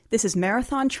This is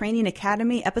Marathon Training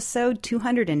Academy, episode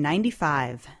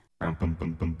 295.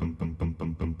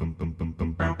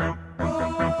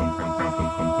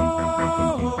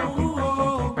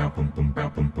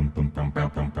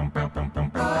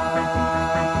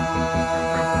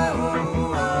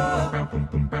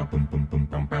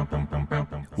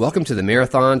 Welcome to the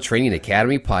Marathon Training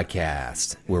Academy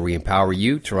podcast, where we empower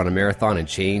you to run a marathon and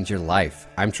change your life.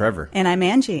 I'm Trevor. And I'm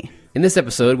Angie. In this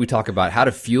episode, we talk about how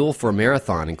to fuel for a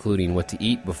marathon, including what to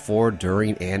eat before,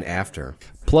 during, and after.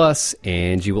 Plus,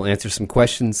 Angie will answer some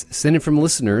questions sent in from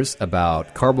listeners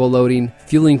about carbo loading,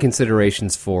 fueling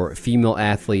considerations for female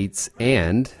athletes,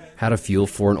 and how to fuel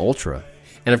for an ultra.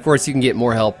 And of course, you can get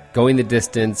more help going the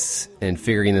distance and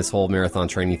figuring this whole marathon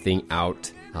training thing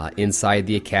out inside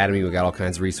the Academy. We've got all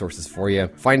kinds of resources for you.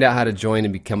 Find out how to join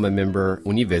and become a member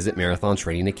when you visit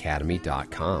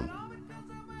marathontrainingacademy.com.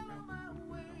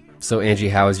 So, Angie,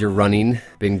 how has your running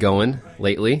been going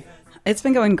lately? It's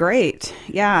been going great.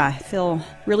 Yeah, I feel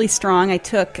really strong. I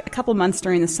took a couple months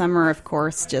during the summer, of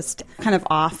course, just kind of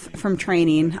off from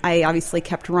training. I obviously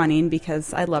kept running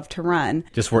because I love to run.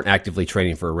 Just weren't actively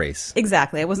training for a race.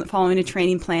 Exactly. I wasn't following a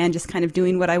training plan, just kind of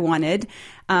doing what I wanted.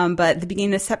 But at the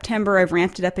beginning of September, I've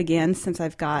ramped it up again since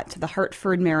I've got the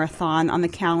Hartford Marathon on the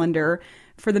calendar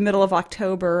for the middle of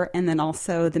October, and then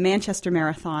also the Manchester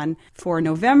Marathon for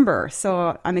November.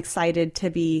 So I'm excited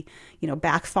to be,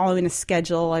 back following a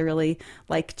schedule. I really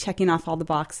like checking off all the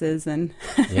boxes and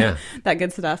that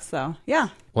good stuff. So, yeah.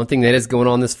 One thing that is going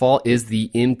on this fall is the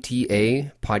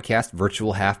MTA Podcast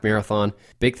Virtual Half Marathon.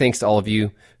 Big thanks to all of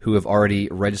you who have already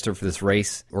registered for this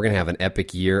race. We're going to have an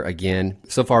epic year again.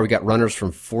 So far, we got runners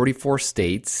from 44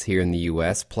 states here in the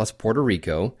U.S., plus Puerto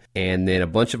Rico, and then a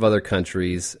bunch of other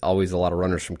countries. Always a lot of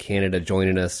runners from Canada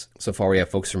joining us. So far, we have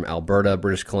folks from Alberta,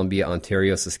 British Columbia,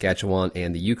 Ontario, Saskatchewan,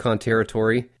 and the Yukon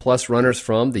Territory, plus runners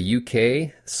from the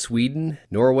UK, Sweden,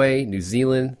 Norway, New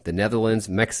Zealand, the Netherlands,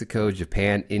 Mexico,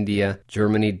 Japan, India,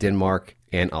 Germany, Denmark,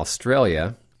 and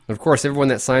Australia. And of course, everyone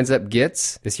that signs up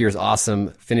gets this year's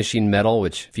awesome finishing medal,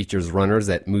 which features runners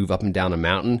that move up and down a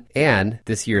mountain. And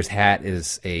this year's hat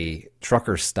is a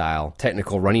trucker-style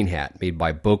technical running hat made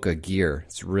by Boca Gear.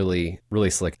 It's really,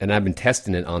 really slick. And I've been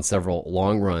testing it on several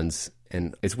long runs.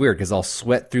 And it's weird because I'll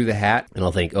sweat through the hat and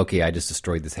I'll think, okay, I just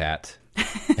destroyed this hat.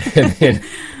 And then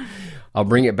I'll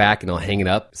bring it back and I'll hang it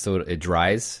up so it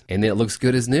dries. And then it looks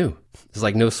good as new. There's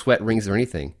like no sweat rings or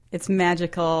anything. It's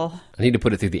magical. I need to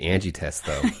put it through the Angie test,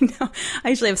 though. I know. I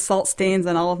usually have salt stains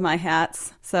on all of my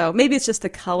hats. So maybe it's just the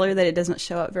color that it doesn't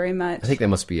show up very much. I think that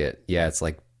must be it. Yeah, it's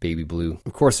like baby blue.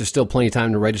 Of course, there's still plenty of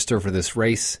time to register for this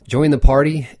race. Join the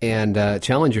party and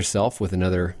challenge yourself with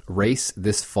another race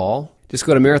this fall. Just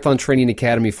go to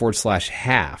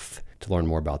marathontrainingacademy.com/half to learn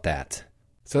more about that.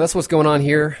 So that's what's going on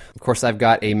here. Of course, I've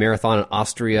got a marathon in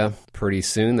Austria pretty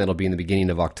soon. That'll be in the beginning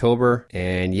of October.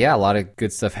 And yeah, a lot of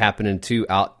good stuff happening too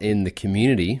out in the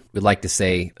community. We'd like to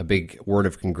say a big word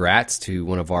of congrats to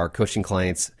one of our coaching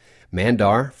clients,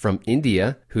 Mandar from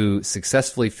India, who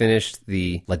successfully finished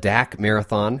the Ladakh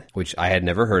Marathon, which I had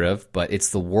never heard of, but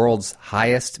it's the world's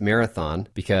highest marathon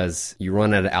because you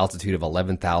run at an altitude of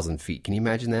 11,000 feet. Can you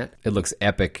imagine that? It looks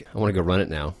epic. I want to go run it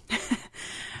now.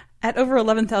 At over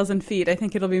 11,000 feet, I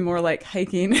think it'll be more like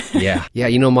hiking. Yeah.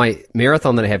 My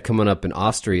marathon that I have coming up in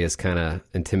Austria is kind of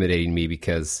intimidating me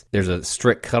because there's a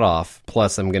strict cutoff.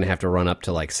 Plus, I'm going to have to run up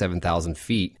to like 7,000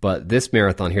 feet. But this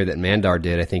marathon here that Mandar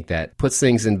did, I think that puts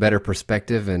things in better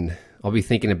perspective. And I'll be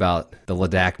thinking about the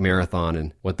Ladakh Marathon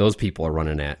and what those people are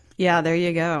running at. Yeah, there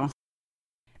you go.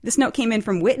 This note came in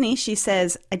from Whitney. She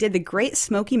says, I did the Great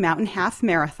Smoky Mountain Half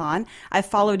Marathon. I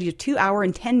followed your 2 hour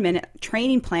and 10-minute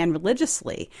training plan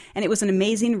religiously, and it was an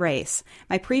amazing race.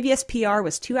 My previous PR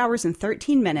was 2 hours and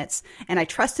 13 minutes, and I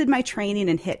trusted my training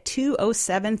and hit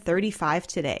 2:07:35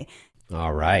 today.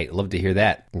 All right. Love to hear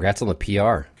that. Congrats on the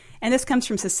PR. And this comes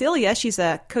from Cecilia. She's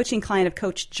a coaching client of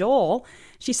Coach Joel.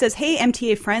 She says, hey,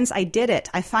 MTA friends, I did it.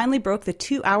 I finally broke the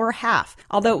 2 hour half,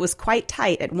 although it was quite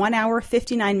tight at 1 hour,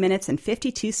 59 minutes, and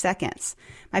 52 seconds.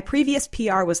 My previous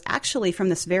PR was actually from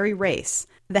this very race,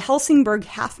 the Helsingborg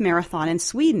Half Marathon in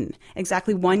Sweden,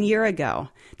 exactly 1 year ago.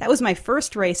 That was my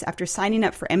first race after signing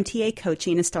up for MTA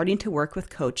coaching and starting to work with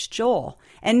Coach Joel.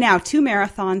 And now 2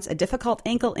 marathons, a difficult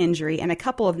ankle injury, and a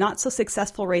couple of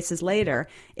not-so-successful races later,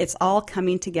 it's all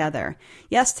coming together.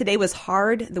 Yes, today was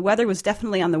hard. The weather was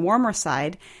definitely on the warmer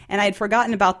side, and I had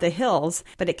forgotten about the hills,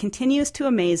 but it continues to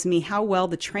amaze me how well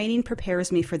the training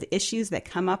prepares me for the issues that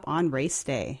come up on race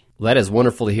day. Well, that is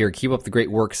wonderful to hear. Keep up the great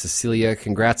work, Cecilia.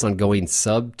 Congrats on going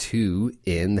sub 2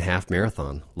 in the half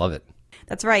marathon. Love it.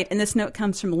 That's right. And this note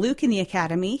comes from Luke in the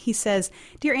Academy. He says,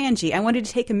 Dear Angie, I wanted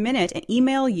to take a minute and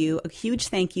email you a huge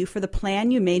thank you for the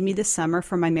plan you made me this summer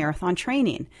for my marathon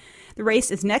training. The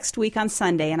race is next week on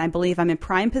Sunday, and I believe I'm in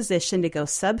prime position to go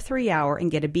sub 3 hour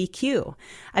and get a BQ.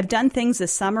 I've done things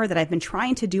this summer that I've been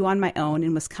trying to do on my own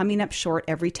and was coming up short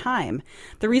every time.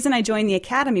 The reason I joined the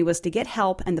Academy was to get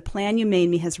help, and the plan you made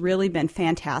me has really been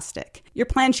fantastic. Your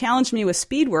plan challenged me with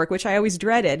speed work, which I always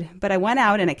dreaded, but I went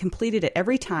out and I completed it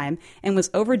every time and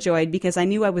was overjoyed because I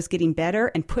knew I was getting better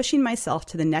and pushing myself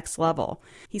to the next level.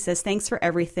 He says, thanks for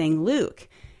everything, Luke.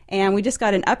 And we just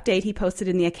got an update he posted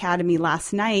in the Academy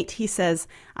last night. He says,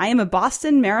 I am a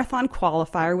Boston Marathon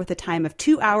qualifier with a time of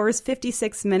 2 hours,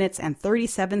 56 minutes, and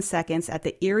 37 seconds at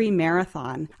the Erie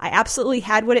Marathon. I absolutely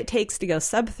had what it takes to go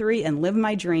sub 3 and live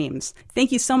my dreams.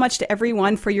 Thank you so much to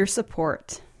everyone for your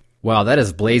support. Wow, that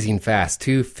is blazing fast.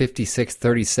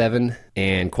 2:56:37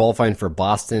 and qualifying for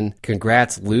Boston.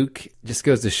 Congrats, Luke. Just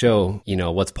goes to show,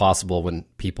 what's possible when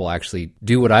people actually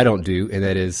do what I don't do, and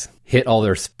that is hit all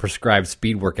their prescribed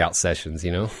speed workout sessions,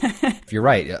 If you're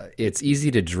right, it's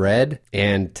easy to dread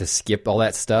and to skip all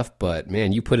that stuff, but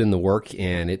man, you put in the work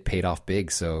and it paid off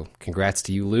big. So congrats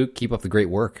to you, Luke. Keep up the great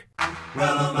work.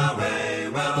 Well on my way,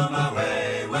 well on my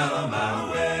way, well on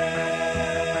my way.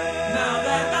 Now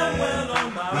that I'm well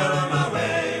on my way, well on my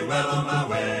way, well on my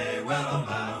way, well on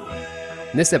my way.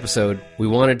 In this episode, we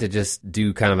wanted to just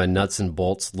do kind of a nuts and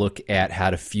bolts look at how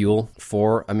to fuel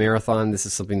for a marathon. This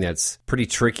is something that's pretty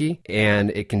tricky and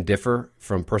it can differ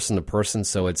from person to person,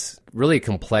 so it's really a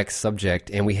complex subject,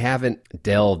 and we haven't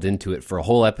delved into it for a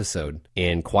whole episode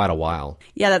in quite a while.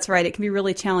 Yeah, that's right. It can be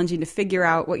really challenging to figure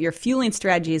out what your fueling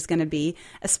strategy is going to be,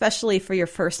 especially for your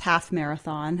first half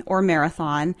marathon or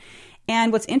marathon.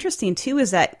 And what's interesting, too,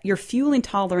 is that your fueling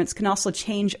tolerance can also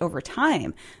change over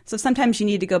time. So sometimes you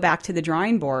need to go back to the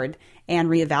drawing board and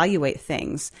reevaluate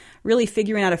things. Really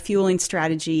figuring out a fueling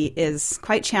strategy is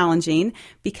quite challenging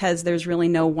because there's really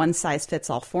no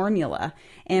one-size-fits-all formula.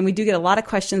 And we do get a lot of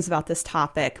questions about this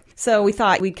topic. So we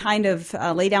thought we'd kind of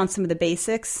lay down some of the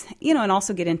basics, and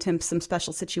also get into some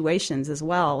special situations as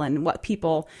well and what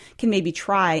people can maybe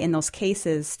try in those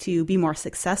cases to be more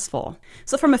successful.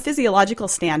 So from a physiological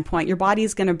standpoint, your body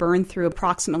is going to burn through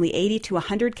approximately 80 to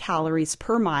 100 calories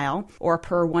per mile or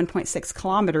per 1.6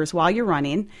 kilometers while you're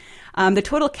running. The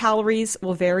total calories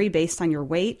will vary based on your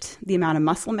weight, the amount of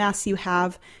muscle mass you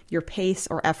have, your pace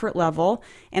or effort level,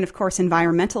 and of course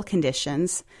environmental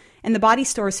conditions. And the body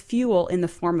stores fuel in the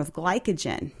form of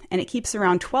glycogen, and it keeps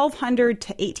around 1,200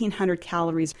 to 1,800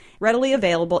 calories readily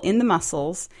available in the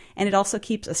muscles, and it also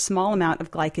keeps a small amount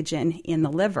of glycogen in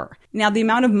the liver. Now, the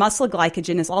amount of muscle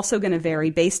glycogen is also going to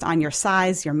vary based on your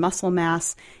size, your muscle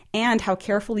mass, and how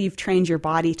carefully you've trained your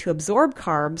body to absorb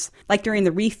carbs, like during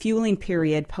the refueling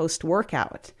period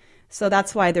post-workout. So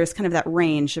that's why there's kind of that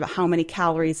range of how many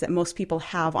calories that most people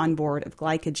have on board of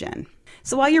glycogen.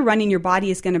 So while you're running, your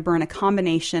body is going to burn a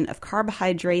combination of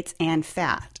carbohydrates and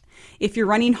fat. If you're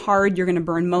running hard, you're going to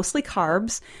burn mostly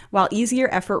carbs, while easier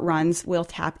effort runs will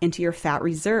tap into your fat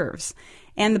reserves.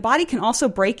 And the body can also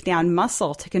break down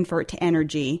muscle to convert to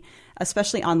energy,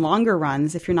 especially on longer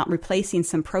runs if you're not replacing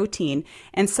some protein.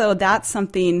 And so that's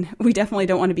something we definitely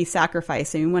don't want to be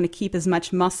sacrificing. We want to keep as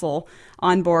much muscle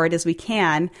on board as we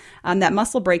can. That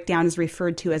muscle breakdown is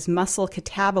referred to as muscle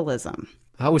catabolism.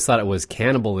 I always thought it was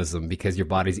cannibalism because your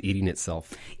body's eating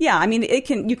itself. Yeah, I mean,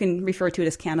 you can refer to it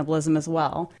as cannibalism as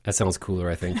well. That sounds cooler,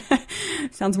 I think.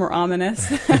 Sounds more ominous.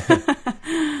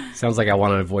 Sounds like I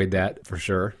want to avoid that for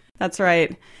sure. That's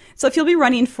right. So if you'll be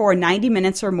running for 90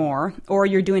 minutes or more, or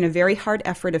you're doing a very hard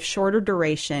effort of shorter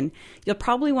duration, you'll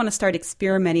probably want to start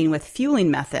experimenting with fueling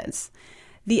methods.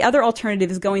 The other alternative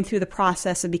is going through the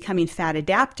process of becoming fat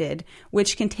adapted,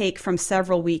 which can take from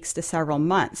several weeks to several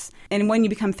months. And when you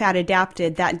become fat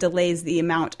adapted, that delays the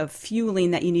amount of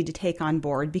fueling that you need to take on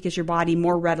board because your body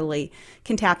more readily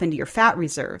can tap into your fat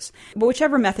reserves. But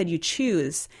whichever method you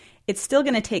choose, it's still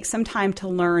going to take some time to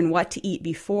learn what to eat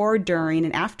before, during,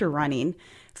 and after running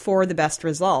for the best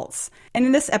results. And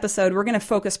in this episode, we're going to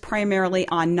focus primarily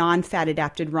on non-fat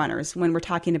adapted runners when we're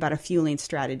talking about a fueling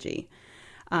strategy.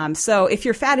 So if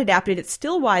you're fat adapted, it's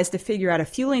still wise to figure out a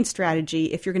fueling strategy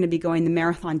if you're going to be going the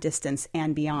marathon distance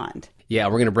and beyond. Yeah,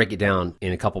 we're going to break it down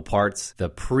in a couple parts. The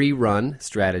pre-run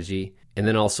strategy, and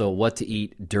then also what to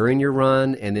eat during your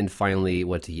run, and then finally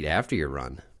what to eat after your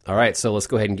run. All right, so let's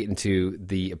go ahead and get into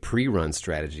the pre-run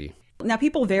strategy. Now,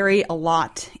 people vary a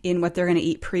lot in what they're going to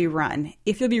eat pre-run.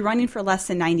 If you'll be running for less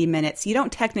than 90 minutes, you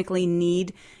don't technically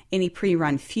need any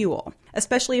pre-run fuel.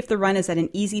 Especially if the run is at an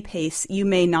easy pace, you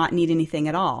may not need anything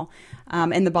at all.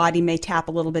 And the body may tap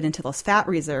a little bit into those fat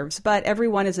reserves, but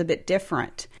everyone is a bit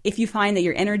different. If you find that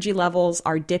your energy levels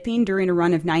are dipping during a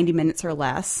run of 90 minutes or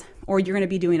less, or you're going to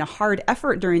be doing a hard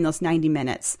effort during those 90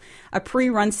 minutes, a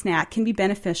pre-run snack can be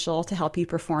beneficial to help you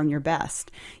perform your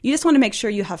best. You just want to make sure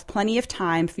you have plenty of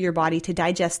time for your body to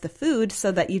digest the food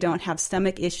so that you don't have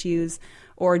stomach issues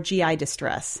or GI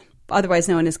distress, otherwise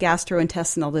known as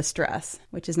gastrointestinal distress,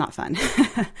 which is not fun.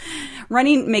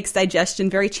 Running makes digestion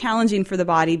very challenging for the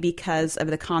body because of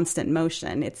the constant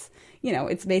motion. It's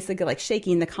basically like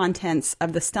shaking the contents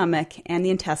of the stomach and the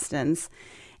intestines.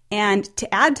 And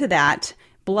to add to that,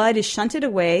 blood is shunted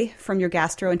away from your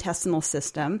gastrointestinal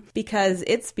system because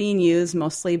it's being used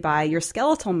mostly by your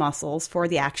skeletal muscles for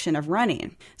the action of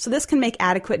running. So this can make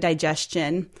adequate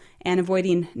digestion and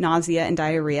avoiding nausea and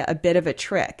diarrhea a bit of a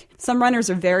trick. Some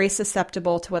runners are very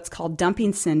susceptible to what's called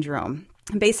dumping syndrome.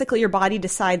 Basically, your body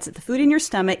decides that the food in your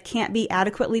stomach can't be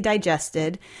adequately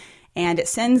digested, and it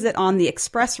sends it on the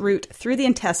express route through the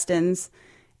intestines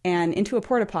and into a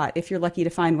porta pot if you're lucky to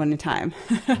find one in time.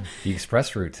 The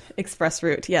express route. Express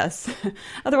route, yes.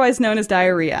 Otherwise known as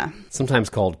diarrhea. Sometimes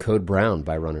called code brown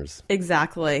by runners.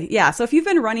 Exactly. Yeah, so if you've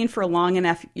been running for long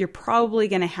enough, you're probably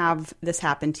going to have this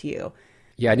happen to you.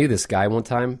 Yeah, I knew this guy one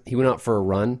time. He went out for a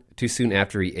run too soon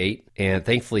after he ate, and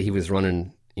thankfully he was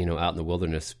running, out in the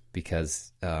wilderness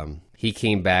because he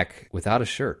came back without a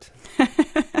shirt.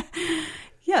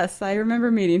 Yes, I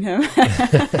remember meeting him.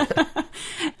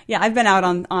 Yeah, I've been out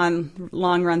on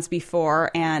long runs before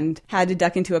and had to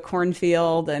duck into a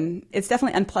cornfield, and it's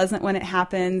definitely unpleasant when it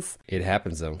happens. It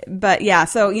happens, though. But yeah,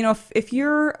 so, if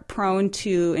you're prone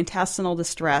to intestinal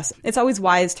distress, it's always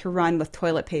wise to run with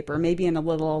toilet paper, maybe in a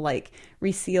little,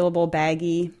 resealable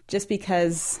baggie, just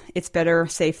because it's better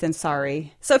safe than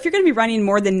sorry. So if you're going to be running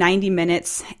more than 90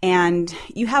 minutes and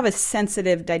you have a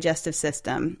sensitive digestive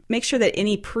system, make sure that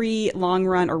any pre-long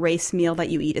run or race meal that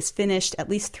you eat is finished at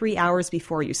least 3 hours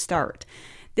before you start.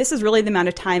 This is really the amount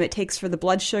of time it takes for the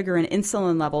blood sugar and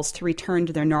insulin levels to return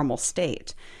to their normal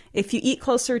state. If you eat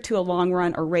closer to a long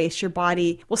run or race, your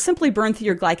body will simply burn through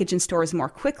your glycogen stores more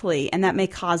quickly, and that may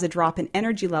cause a drop in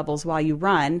energy levels while you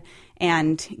run,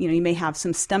 and you may have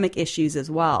some stomach issues as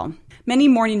well. Many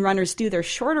morning runners do their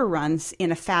shorter runs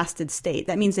in a fasted state.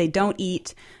 That means they don't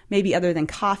eat maybe other than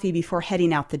coffee before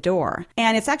heading out the door.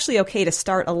 And it's actually okay to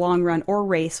start a long run or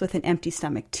race with an empty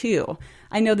stomach too.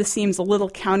 I know this seems a little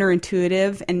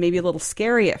counterintuitive and maybe a little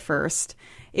scary at first.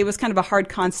 It was kind of a hard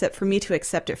concept for me to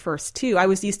accept at first, too. I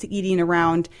was used to eating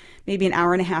around maybe an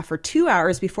hour and a half or 2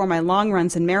 hours before my long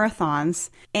runs and marathons,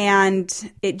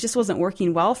 and it just wasn't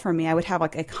working well for me. I would have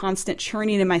a constant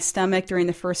churning in my stomach during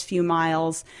the first few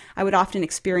miles. I would often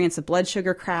experience a blood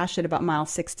sugar crash at about mile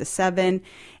 6 to 7,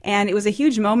 and it was a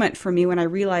huge moment for me when I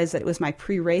realized that it was my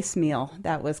pre-race meal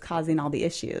that was causing all the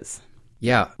issues.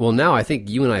 Yeah, well, now I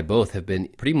think you and I both have been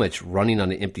pretty much running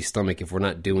on an empty stomach if we're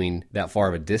not doing that far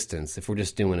of a distance. If we're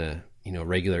just doing a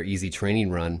regular easy training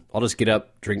run, I'll just get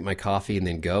up, drink my coffee, and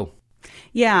then go.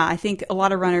 Yeah, I think a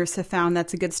lot of runners have found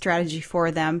that's a good strategy for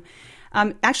them.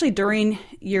 Actually, during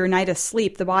your night of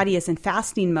sleep, the body is in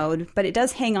fasting mode, but it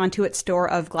does hang on to its store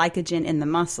of glycogen in the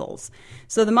muscles.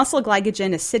 So the muscle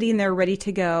glycogen is sitting there ready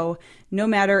to go, no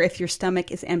matter if your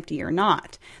stomach is empty or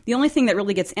not. The only thing that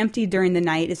really gets emptied during the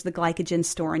night is the glycogen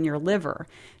store in your liver.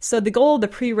 So the goal of the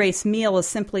pre-race meal is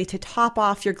simply to top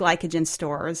off your glycogen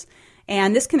stores.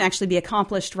 And this can actually be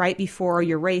accomplished right before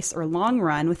your race or long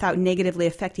run without negatively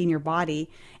affecting your body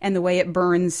and the way it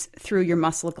burns through your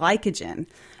muscle glycogen.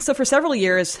 So for several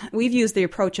years, we've used the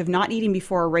approach of not eating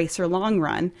before a race or long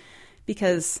run,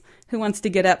 because who wants to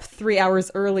get up 3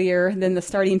 hours earlier than the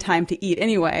starting time to eat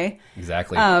anyway?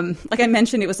 Exactly. Like I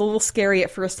mentioned, it was a little scary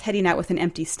at first heading out with an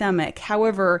empty stomach.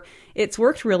 However, it's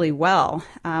worked really well.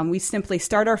 We simply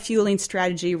start our fueling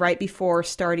strategy right before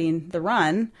starting the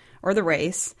run or the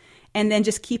race, and then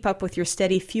just keep up with your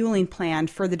steady fueling plan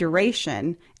for the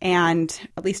duration. And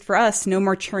at least for us, no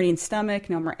more churning stomach,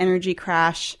 no more energy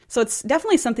crash. So it's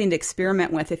definitely something to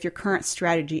experiment with if your current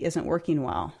strategy isn't working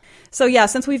well. So yeah,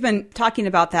 since we've been talking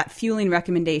about that fueling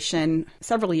recommendation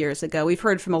several years ago, we've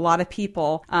heard from a lot of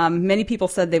people. Many people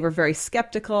said they were very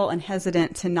skeptical and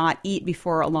hesitant to not eat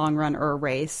before a long run or a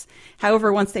race.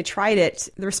 However, once they tried it,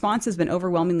 the response has been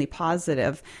overwhelmingly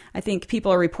positive. I think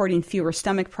people are reporting fewer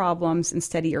stomach problems and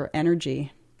steadier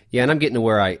energy. Yeah, and I'm getting to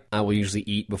where I will usually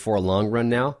eat before a long run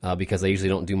now because I usually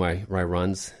don't do my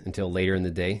runs until later in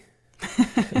the day.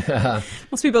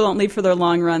 Most people don't leave for their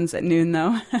long runs at noon,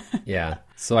 though. Yeah.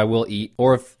 So I will eat,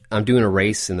 or if I'm doing a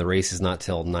race and the race is not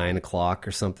till 9 o'clock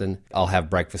or something, I'll have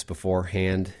breakfast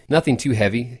beforehand. Nothing too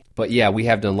heavy, but yeah, we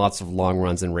have done lots of long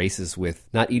runs and races with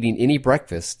not eating any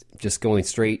breakfast, just going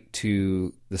straight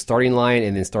to the starting line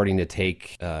and then starting to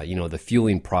take, the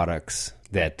fueling products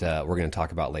that we're going to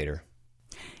talk about later.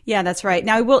 Yeah, that's right.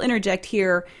 Now, I will interject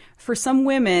here. For some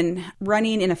women,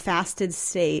 running in a fasted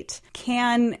state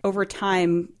can, over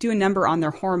time, do a number on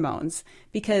their hormones,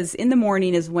 because in the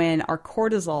morning is when our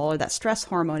cortisol, or that stress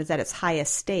hormone, is at its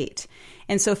highest state.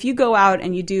 And so if you go out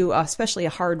and you do especially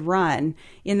a hard run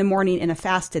in the morning in a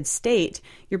fasted state,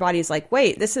 your body is like,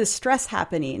 wait, this is stress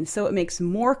happening. So it makes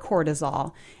more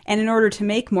cortisol. And in order to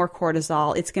make more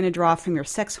cortisol, it's going to draw from your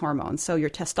sex hormones. So your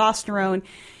testosterone,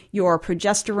 your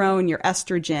progesterone, your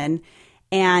estrogen,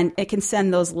 and it can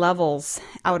send those levels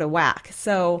out of whack.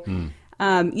 So,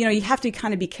 you have to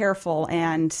kind of be careful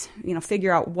and,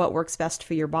 figure out what works best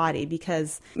for your body,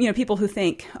 because, people who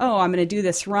think, oh, I'm going to do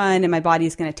this run and my body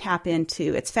is going to tap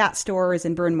into its fat stores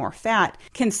and burn more fat,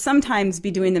 can sometimes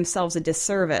be doing themselves a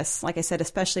disservice, like I said,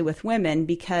 especially with women,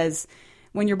 because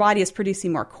when your body is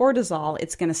producing more cortisol,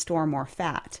 it's going to store more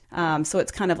fat. So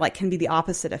it's kind of like can be the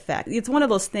opposite effect. It's one of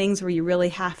those things where you really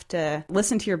have to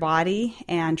listen to your body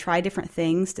and try different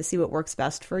things to see what works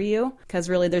best for you, because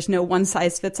really there's no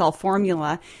one-size-fits-all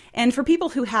formula. And for people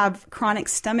who have chronic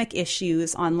stomach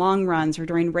issues on long runs or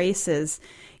during races,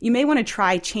 you may want to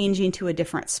try changing to a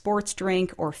different sports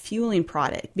drink or fueling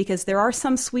product, because there are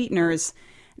some sweeteners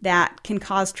that can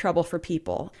cause trouble for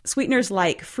people. Sweeteners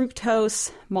like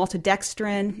fructose,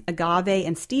 maltodextrin, agave,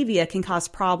 and stevia can cause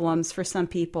problems for some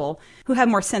people who have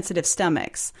more sensitive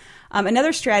stomachs.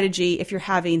 Another strategy, if you're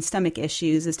having stomach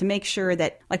issues, is to make sure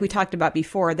that, like we talked about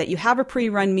before, that you have a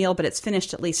pre-run meal, but it's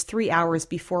finished at least 3 hours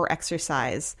before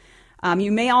exercise.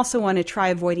 You may also want to try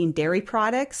avoiding dairy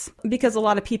products, because a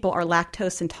lot of people are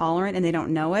lactose intolerant and they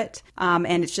don't know it.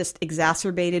 And it's just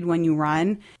exacerbated when you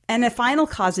run. And the final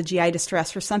cause of GI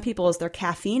distress for some people is their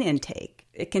caffeine intake.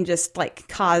 It can just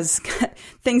cause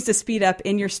things to speed up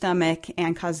in your stomach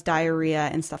and cause diarrhea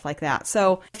and stuff like that.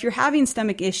 So if you're having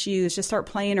stomach issues, just start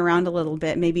playing around a little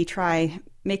bit. Maybe try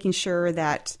making sure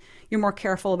that you're more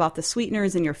careful about the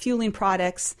sweeteners in your fueling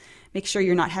products. Make sure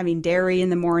you're not having dairy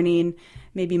in the morning.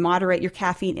 Maybe moderate your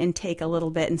caffeine intake a little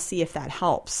bit and see if that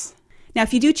helps. Now,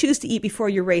 if you do choose to eat before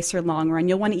your race or long run,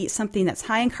 you'll want to eat something that's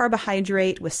high in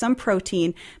carbohydrate with some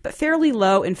protein, but fairly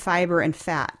low in fiber and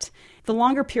fat. The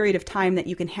longer period of time that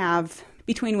you can have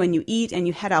between when you eat and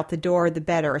you head out the door, the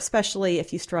better, especially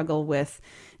if you struggle with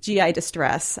GI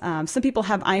distress. Some people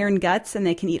have iron guts and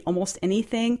they can eat almost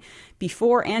anything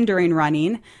before and during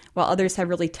running, while others have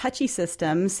really touchy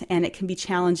systems and it can be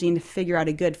challenging to figure out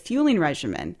a good fueling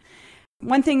regimen.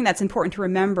 One thing that's important to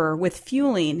remember with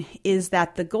fueling is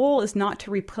that the goal is not to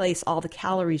replace all the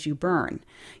calories you burn.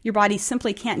 Your body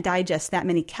simply can't digest that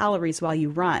many calories while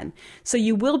you run. So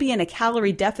you will be in a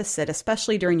calorie deficit,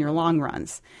 especially during your long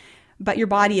runs. But your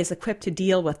body is equipped to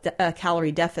deal with a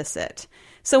calorie deficit.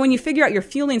 So when you figure out your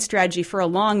fueling strategy for a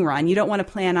long run, you don't want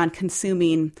to plan on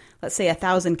consuming, let's say,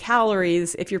 1,000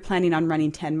 calories if you're planning on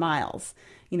running 10 miles.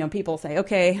 People say,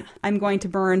 okay, I'm going to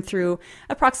burn through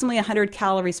approximately 100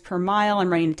 calories per mile.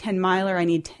 I'm running a 10 miler. I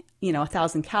need,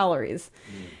 1,000 calories.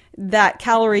 That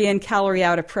calorie in, calorie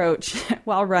out approach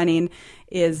while running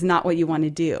is not what you want to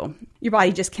do. Your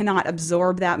body just cannot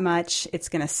absorb that much. It's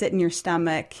going to sit in your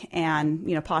stomach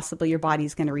and, possibly your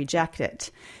body's going to reject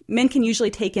it. Men can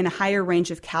usually take in a higher range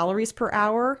of calories per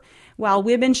hour, while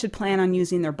women should plan on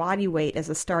using their body weight as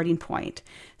a starting point.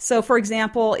 So, for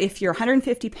example, if you're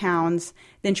 150 pounds,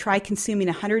 then try consuming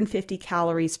 150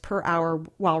 calories per hour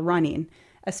while running,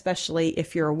 especially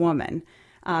if you're a woman.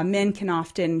 Men can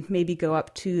often maybe go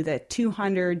up to the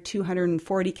 200,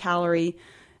 240 calorie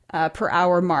per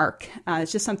hour mark.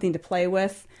 It's just something to play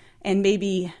with, and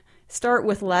maybe start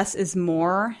with less is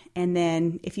more. And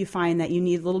then if you find that you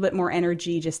need a little bit more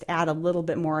energy, just add a little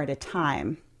bit more at a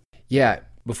time. Yeah.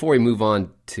 Before we move on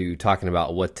to talking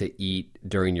about what to eat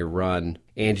during your run,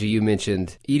 Angie, you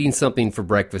mentioned eating something for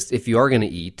breakfast if you are going to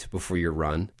eat before your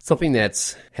run. Something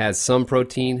that has some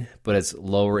protein, but it's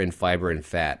lower in fiber and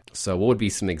fat. So what would be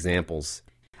some examples?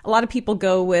 A lot of people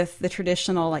go with the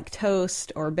traditional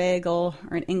toast or bagel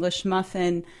or an English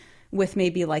muffin with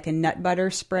maybe a nut butter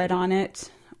spread on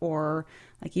it, or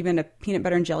even a peanut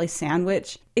butter and jelly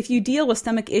sandwich. If you deal with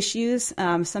stomach issues,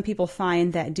 some people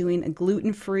find that doing a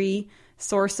gluten-free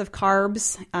source of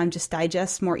carbs just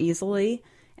digests more easily.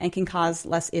 and can cause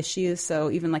less issues.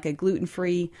 So even like a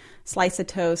gluten-free slice of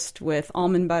toast with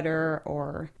almond butter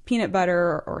or peanut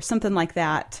butter or something like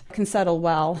that can settle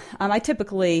well. I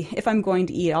typically, if I'm going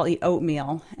to eat, I'll eat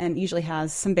oatmeal, and it usually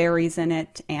has some berries in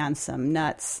it and some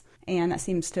nuts. And that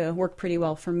seems to work pretty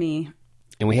well for me.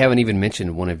 And we haven't even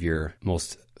mentioned one of your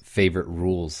most favorite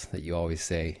rules that you always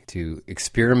say, to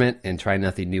experiment and try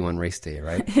nothing new on race day,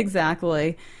 right?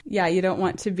 Exactly. Yeah, you don't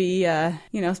want to be,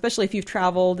 especially if you've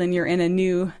traveled and you're in a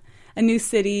new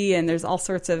city and there's all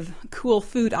sorts of cool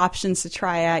food options to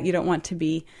try out. You don't want to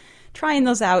be trying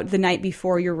those out the night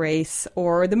before your race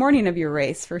or the morning of your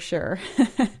race, for sure.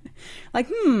 Like,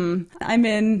 I'm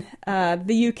in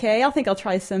the UK. I think I'll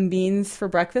try some beans for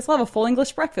breakfast. I'll have a full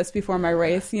English breakfast before my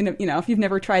race. You know, if you've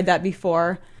never tried that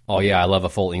before. Oh, yeah, I love a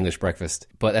full English breakfast.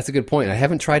 But that's a good point. I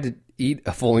haven't tried to eat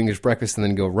a full English breakfast and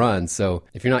then go run. So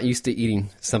if you're not used to eating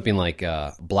something like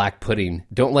black pudding,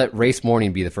 don't let race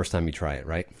morning be the first time you try it,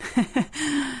 right?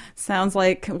 Sounds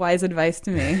like wise advice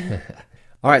to me.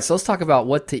 All right, so let's talk about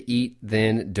what to eat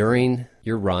then during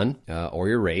your run or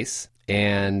your race.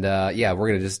 And we're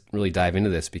going to just really dive into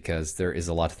this because there is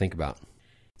a lot to think about.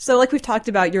 So like we've talked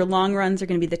about, your long runs are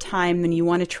going to be the time when you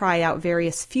want to try out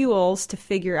various fuels to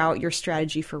figure out your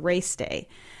strategy for race day.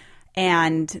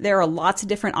 And there are lots of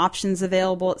different options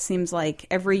available. It seems like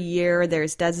every year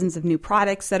there's dozens of new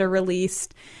products that are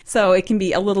released. So it can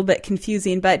be a little bit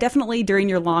confusing, but definitely during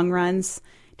your long runs,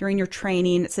 during your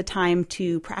training, it's a time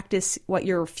to practice what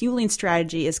your fueling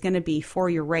strategy is going to be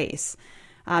for your race.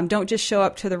 Don't just show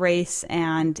up to the race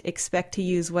and expect to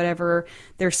use whatever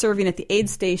they're serving at the aid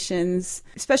stations,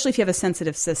 especially if you have a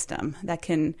sensitive system. That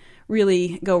can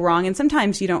really go wrong. And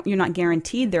sometimes you're not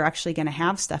guaranteed they're actually going to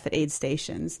have stuff at aid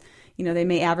stations. You know, they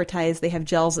may advertise they have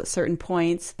gels at certain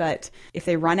points, but if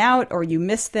they run out or you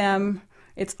miss them,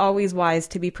 it's always wise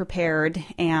to be prepared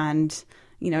and,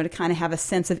 to kind of have a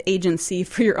sense of agency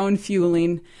for your own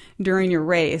fueling during your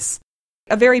race.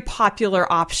 A very popular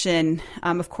option,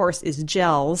 of course, is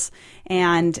gels.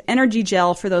 And energy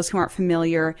gel, for those who aren't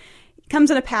familiar,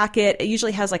 comes in a packet. It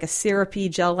usually has like a syrupy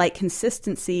gel-like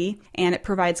consistency, and it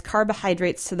provides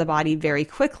carbohydrates to the body very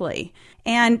quickly.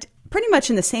 And pretty much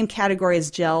in the same category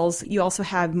as gels, you also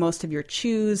have most of your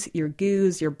chews, your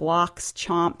goos, your blocks,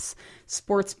 chomps,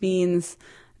 sports beans,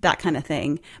 that kind of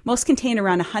thing. Most contain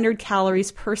around 100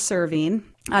 calories per serving.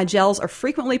 Gels are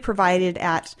frequently provided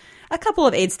at a couple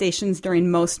of aid stations during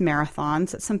most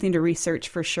marathons. It's something to research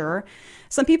for sure.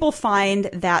 Some people find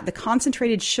that the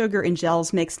concentrated sugar in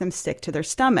gels makes them stick to their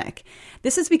stomach.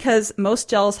 This is because most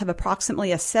gels have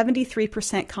approximately a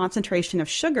 73% concentration of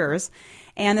sugars,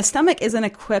 and the stomach isn't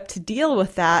equipped to deal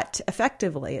with that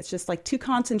effectively. It's just like too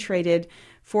concentrated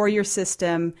for your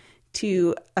system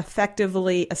to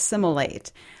effectively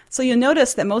assimilate. So you'll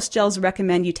notice that most gels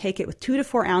recommend you take it with 2 to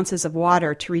 4 ounces of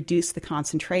water to reduce the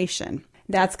concentration.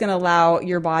 That's going to allow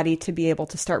your body to be able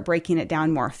to start breaking it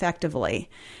down more effectively.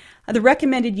 The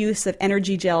recommended use of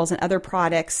energy gels and other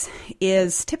products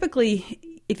is typically,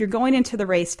 if you're going into the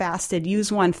race fasted,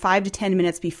 use one 5 to 10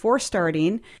 minutes before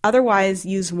starting. Otherwise,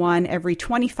 use one every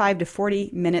 25 to 40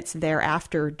 minutes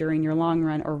thereafter during your long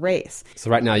run or race. So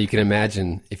right now you can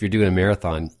imagine if you're doing a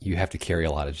marathon, you have to carry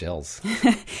a lot of gels.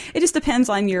 It just depends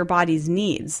on your body's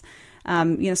needs.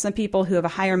 Some people who have a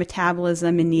higher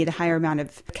metabolism and need a higher amount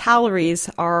of calories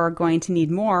are going to need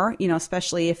more,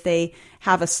 especially if they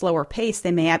have a slower pace.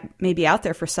 They may be out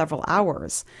there for several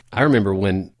hours. I remember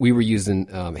when we were using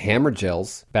hammer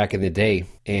gels back in the day,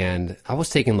 and I was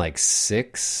taking like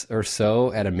 6 or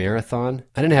so at a marathon.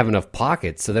 I didn't have enough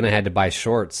pockets, so then I had to buy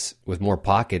shorts with more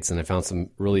pockets, and I found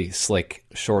some really slick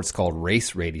shorts called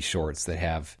race ready shorts that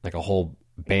have like a whole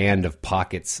band of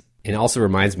pockets. And it also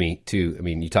reminds me too,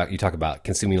 you talk about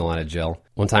consuming a lot of gel.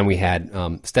 One time we had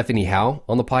Stephanie Howe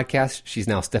on the podcast. She's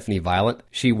now Stephanie Violet.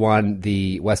 She won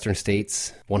the Western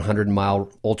States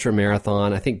 100-mile ultra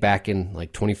marathon, I think back in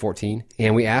like 2014.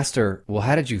 And we asked her, well,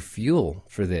 how did you fuel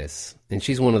for this? And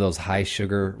she's one of those high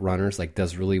sugar runners, like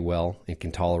does really well and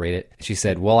can tolerate it. She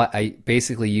said, well, I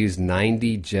basically used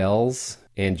 90 gels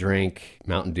and drank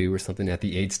Mountain Dew or something at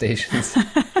the aid stations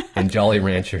and Jolly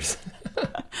Ranchers.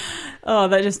 Oh,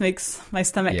 that just makes my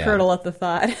stomach curdle at the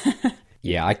thought.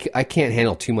 Yeah, I can't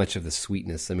handle too much of the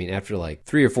sweetness. After like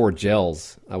 3 or 4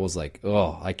 gels, I was like,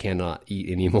 oh, I cannot eat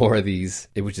any more of these.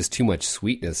 It was just too much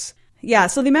sweetness. Yeah,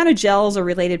 so the amount of gels or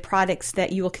related products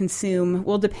that you will consume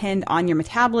will depend on your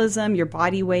metabolism, your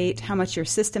body weight, how much your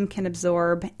system can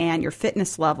absorb, and your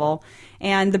fitness level.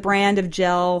 And the brand of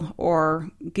gel or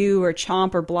goo or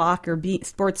chomp or block or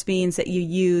sports beans that you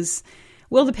use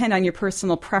will depend on your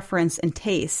personal preference and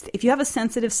taste. If you have a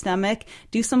sensitive stomach,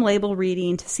 do some label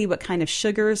reading to see what kind of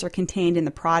sugars are contained in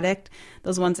the product.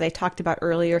 Those ones that I talked about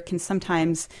earlier can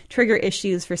sometimes trigger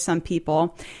issues for some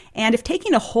people. And if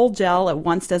taking a whole gel at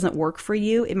once doesn't work for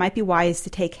you, it might be wise to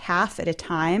take half at a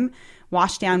time,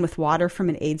 wash down with water from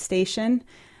an aid station.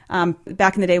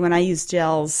 Back in the day when I used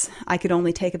gels, I could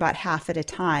only take about half at a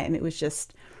time. It was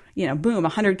just, boom,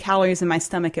 100 calories in my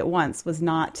stomach at once was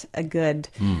not a good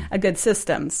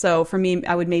system. So for me,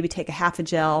 I would maybe take a half a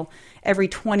gel every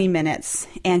 20 minutes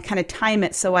and kind of time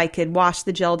it so I could wash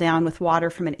the gel down with water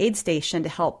from an aid station to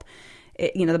help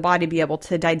the body be able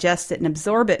to digest it and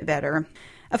absorb it better.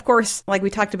 Of course, like we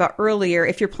talked about earlier,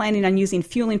 if you're planning on using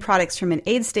fueling products from an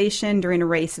aid station during a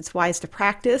race, it's wise to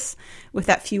practice with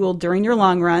that fuel during your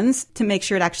long runs to make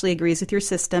sure it actually agrees with your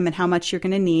system and how much you're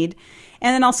going to need.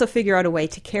 And then also figure out a way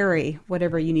to carry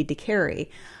whatever you need to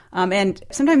carry. And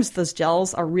sometimes those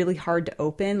gels are really hard to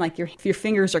open, like if your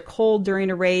fingers are cold during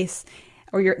a race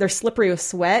or they're slippery with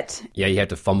sweat. Yeah, you have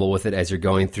to fumble with it as you're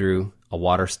going through a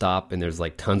water stop and there's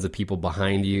like tons of people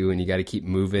behind you and you got to keep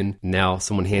moving. Now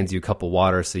someone hands you a cup of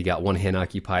water, so you got one hand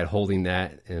occupied holding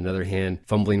that and another hand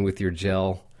fumbling with your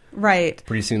gel. Right.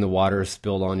 Pretty soon the water is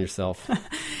spilled on yourself.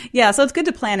 Yeah, so it's good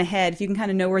to plan ahead. If you can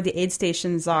kind of know where the aid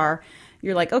stations are,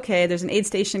 you're like, okay, there's an aid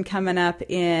station coming up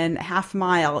in a half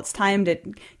mile. It's time to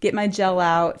get my gel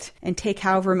out and take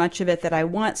however much of it that I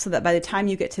want so that by the time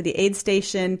you get to the aid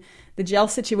station, the gel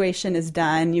situation is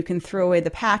done. You can throw away the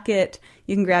packet.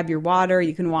 You can grab your water.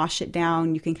 You can wash it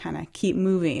down. You can kind of keep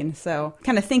moving. So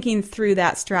kind of thinking through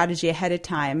that strategy ahead of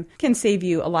time can save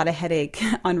you a lot of headache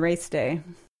on race day.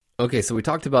 Okay, so we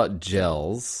talked about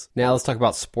gels. Now let's talk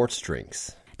about sports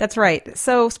drinks. That's right.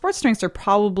 So sports drinks are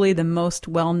probably the most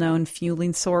well-known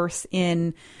fueling source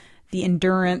in the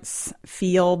endurance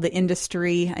field, the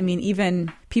industry. I mean,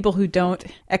 even people who don't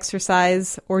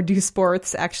exercise or do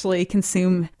sports actually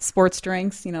consume sports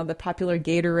drinks, the popular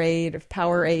Gatorade or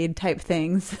Powerade type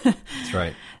things. That's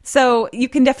right. So you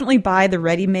can definitely buy the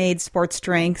ready-made sports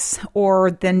drinks,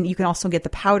 or then you can also get the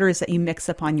powders that you mix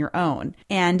up on your own.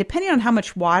 And depending on how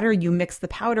much water you mix the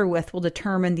powder with will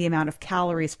determine the amount of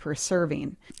calories per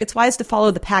serving. It's wise to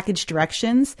follow the package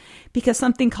directions because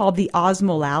something called the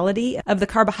osmolality of the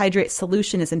carbohydrate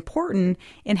solution is important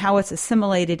in how it's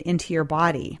assimilated into your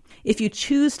body. If you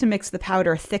choose to mix the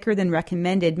powder thicker than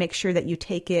recommended, make sure that you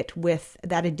take it with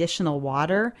that additional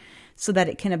water so that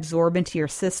it can absorb into your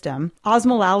system.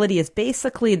 Osmolality is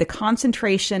basically the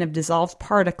concentration of dissolved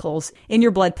particles in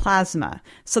your blood plasma.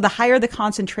 So the higher the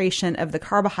concentration of the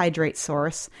carbohydrate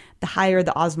source, the higher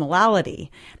the osmolality.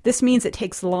 This means it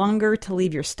takes longer to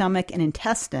leave your stomach and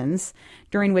intestines,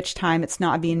 during which time it's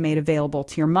not being made available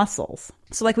to your muscles.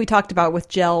 So like we talked about with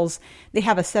gels, they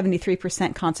have a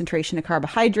 73% concentration of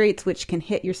carbohydrates, which can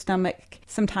hit your stomach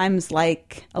sometimes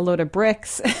like a load of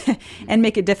bricks and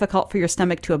make it difficult for your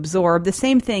stomach to absorb. The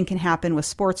same thing can happen with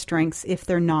sports drinks if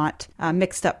they're not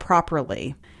mixed up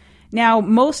properly. Now,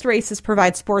 most races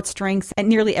provide sports drinks at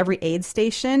nearly every aid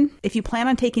station. If you plan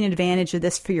on taking advantage of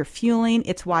this for your fueling,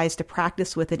 it's wise to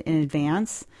practice with it in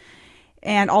advance.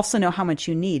 And also know how much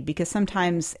you need, because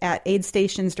sometimes at aid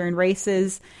stations during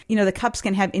races, the cups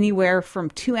can have anywhere from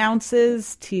 2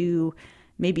 ounces to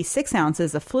maybe 6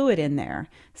 ounces of fluid in there.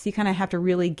 So you kind of have to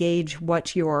really gauge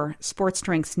what your sports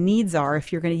drink's needs are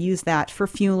if you're going to use that for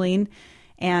fueling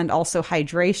and also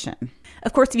hydration.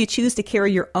 Of course, if you choose to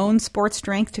carry your own sports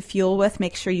drink to fuel with,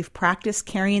 make sure you've practiced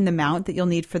carrying the amount that you'll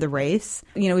need for the race.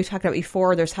 We've talked about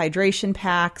before, there's hydration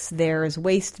packs, there's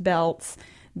waist belts,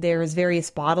 there's various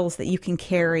bottles that you can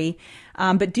carry.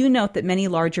 But do note that many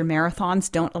larger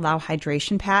marathons don't allow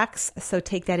hydration packs. So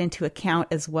take that into account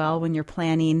as well when you're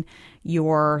planning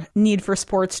your need for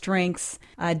sports drinks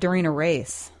during a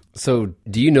race. So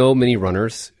do you know many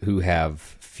runners who have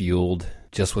fueled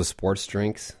just with sports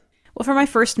drinks? Well, for my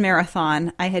first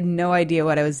marathon, I had no idea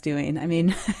what I was doing. I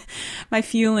mean, my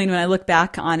fueling, when I look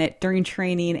back on it during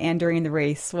training and during the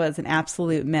race, was an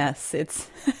absolute mess. It's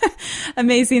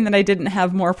amazing that I didn't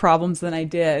have more problems than I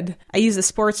did. I used a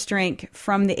sports drink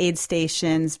from the aid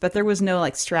stations, but there was no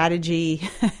strategy.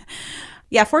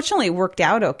 Yeah, fortunately, it worked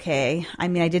out okay. I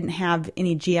mean, I didn't have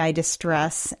any GI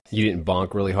distress. You didn't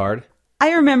bonk really hard?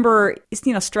 I remember,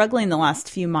 struggling the last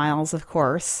few miles, of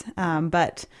course,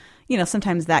 but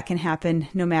sometimes that can happen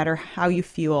no matter how you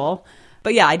fuel.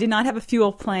 But yeah, I did not have a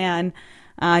fuel plan.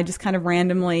 I just kind of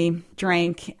randomly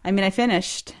drank. I mean, I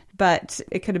finished, but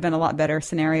it could have been a lot better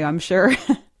scenario, I'm sure.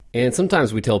 And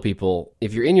sometimes we tell people,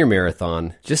 if you're in your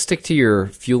marathon, just stick to your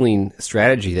fueling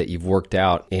strategy that you've worked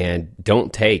out and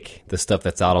don't take the stuff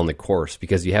that's out on the course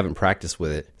because you haven't practiced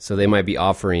with it. So they might be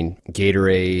offering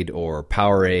Gatorade or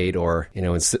Powerade, or,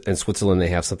 in Switzerland they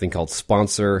have something called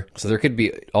Sponsor. So there could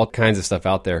be all kinds of stuff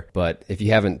out there. But if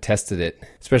you haven't tested it,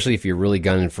 especially if you're really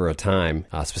gunning for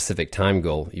a specific time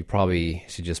goal, you probably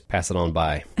should just pass it on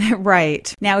by.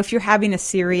 Right. Now, if you're having a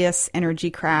serious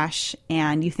energy crash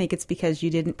and you think it's because you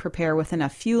didn't prepare with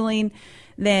enough fueling,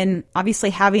 then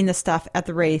obviously having the stuff at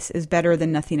the race is better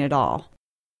than nothing at all.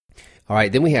 All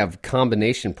right, then we have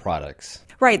combination products.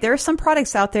 Right. There are some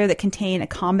products out there that contain a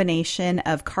combination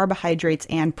of carbohydrates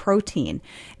and protein.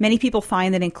 Many people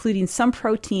find that including some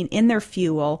protein in their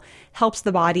fuel helps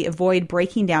the body avoid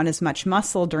breaking down as much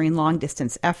muscle during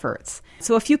long-distance efforts.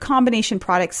 So a few combination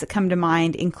products that come to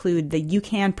mind include the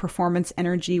UCAN Performance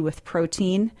Energy with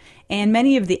protein, and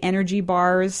many of the energy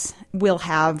bars will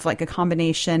have like a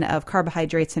combination of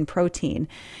carbohydrates and protein.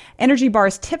 Energy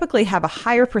bars typically have a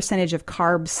higher percentage of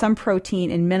carbs, some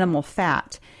protein, and minimal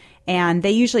fat. And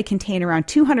they usually contain around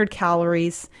 200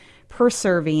 calories per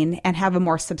serving and have a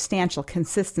more substantial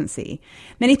consistency.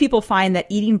 Many people find that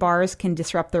eating bars can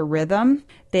disrupt their rhythm.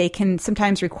 They can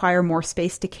sometimes require more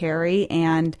space to carry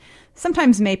and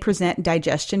sometimes may present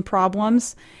digestion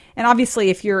problems. And obviously,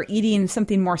 if you're eating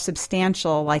something more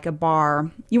substantial like a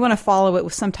bar, you want to follow it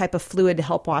with some type of fluid to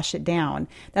help wash it down.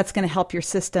 That's going to help your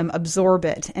system absorb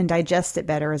it and digest it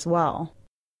better as well.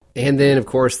 And then, of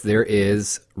course, there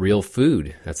is real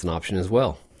food. That's an option as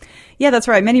well. Yeah, that's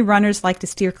right. Many runners like to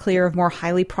steer clear of more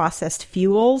highly processed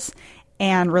fuels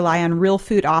and rely on real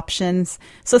food options.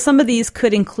 So some of these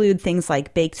could include things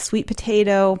like baked sweet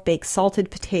potato, baked salted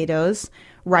potatoes,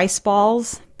 rice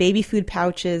balls, baby food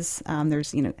pouches.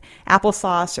 There's,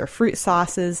 applesauce or fruit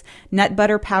sauces, nut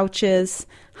butter pouches,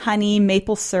 honey,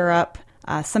 maple syrup.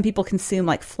 Some people consume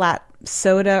like flat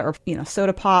soda or,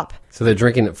 soda pop. So they're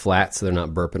drinking it flat so they're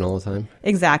not burping all the time?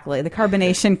 Exactly. The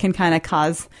carbonation can kind of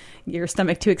cause your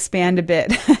stomach to expand a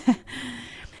bit.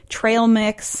 Trail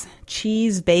mix,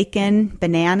 cheese, bacon,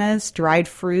 bananas, dried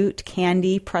fruit,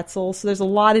 candy, pretzels. So there's a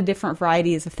lot of different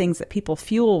varieties of things that people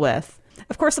fuel with.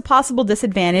 Of course, a possible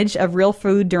disadvantage of real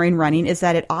food during running is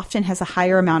that it often has a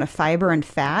higher amount of fiber and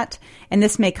fat, and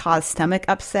this may cause stomach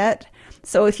upset.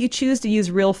 So if you choose to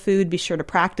use real food, be sure to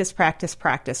practice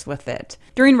with it.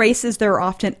 During races, there are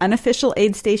often unofficial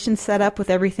aid stations set up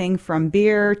with everything from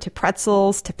beer to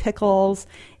pretzels to pickles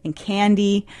and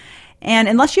candy. And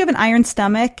unless you have an iron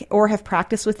stomach or have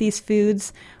practiced with these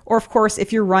foods, or of course,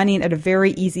 if you're running at a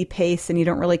very easy pace and you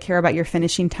don't really care about your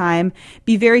finishing time,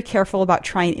 be very careful about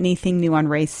trying anything new on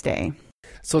race day.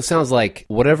 So it sounds like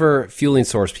whatever fueling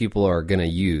source people are going to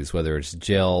use, whether it's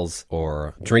gels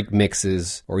or drink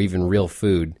mixes or even real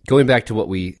food, going back to what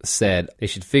we said, they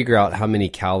should figure out how many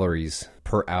calories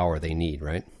per hour they need,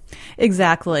 right?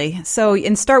 Exactly. So,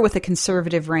 and start with a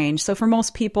conservative range. So for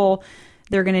most people,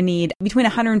 they're going to need between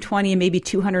 120 and maybe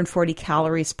 240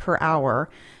 calories per hour.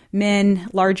 Men,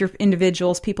 larger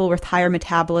individuals, people with higher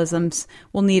metabolisms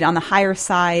will need on the higher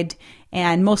side,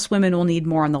 and most women will need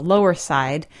more on the lower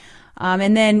side.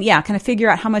 And then, kind of figure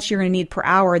out how much you're going to need per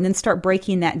hour and then start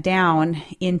breaking that down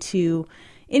into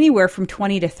anywhere from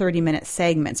 20 to 30-minute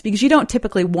segments, because you don't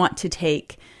typically want to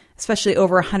take, especially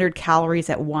over 100 calories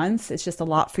at once. It's just a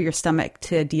lot for your stomach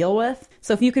to deal with.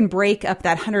 So if you can break up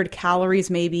that 100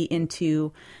 calories maybe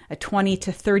into a 20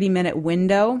 to 30-minute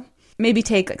window, maybe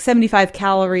take like 75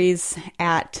 calories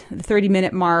at the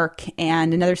 30-minute mark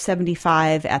and another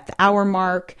 75 at the hour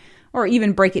mark, or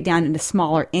even break it down into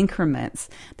smaller increments.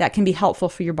 That can be helpful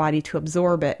for your body to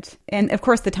absorb it. And of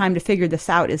course, the time to figure this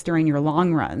out is during your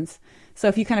long runs. So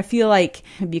if you kind of feel like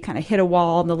you kind of hit a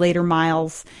wall in the later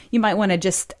miles, you might want to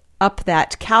just up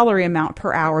that calorie amount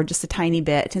per hour just a tiny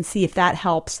bit and see if that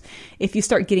helps. If you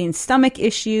start getting stomach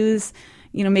issues,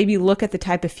 maybe look at the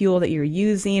type of fuel that you're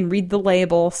using, read the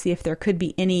label, see if there could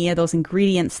be any of those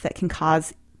ingredients that can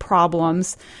cause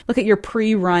problems. Look at your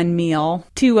pre-run meal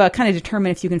to kind of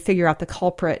determine if you can figure out the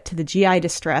culprit to the GI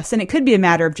distress. And it could be a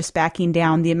matter of just backing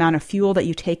down the amount of fuel that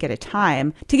you take at a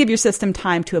time to give your system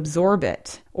time to absorb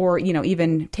it, or,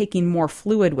 even taking more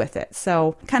fluid with it.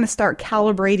 So kind of start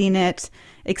calibrating it,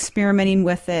 experimenting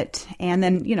with it. And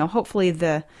then, hopefully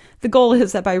the goal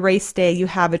is that by race day, you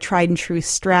have a tried and true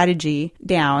strategy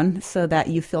down so that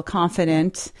you feel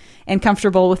confident and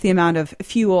comfortable with the amount of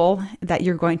fuel that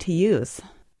you're going to use.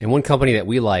 And one company that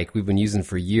we like, we've been using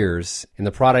for years, and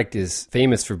the product is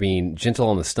famous for being gentle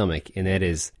on the stomach, and that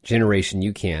is Generation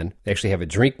UCAN. They actually have a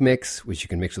drink mix, which you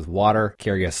can mix with water,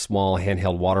 carry a small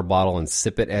handheld water bottle and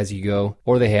sip it as you go.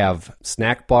 Or they have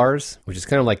snack bars, which is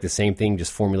kind of like the same thing,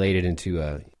 just formulated into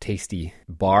a tasty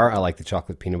bar. I like the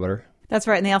chocolate peanut butter. That's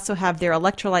right. And they also have their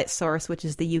electrolyte source, which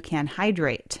is the UCAN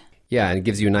Hydrate. Yeah, and it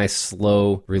gives you a nice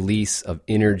slow release of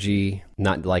energy,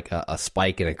 not like a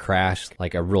spike and a crash,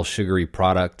 like a real sugary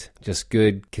product. Just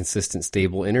good, consistent,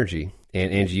 stable energy.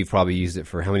 And Angie, you've probably used it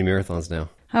for how many marathons now?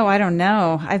 Oh, I don't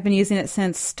know. I've been using it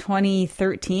since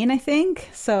 2013, I think.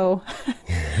 So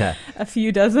a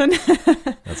few dozen.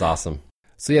 That's awesome.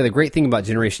 So yeah, the great thing about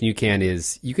Generation UCAN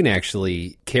is you can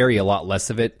actually carry a lot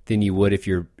less of it than you would if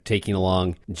you're taking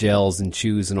along gels and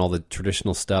chews and all the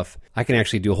traditional stuff. I can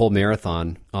actually do a whole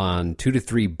marathon on 2 to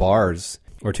 3 bars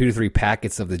or 2 to 3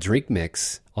 packets of the drink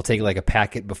mix. I'll take like a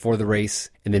packet before the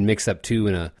race and then mix up 2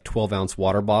 in a 12-ounce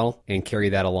water bottle and carry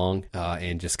that along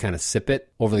and just kind of sip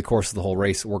it over the course of the whole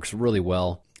race. It works really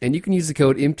well. And you can use the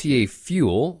code MTA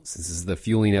FUEL, since this is the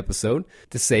fueling episode,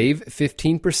 to save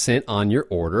 15% on your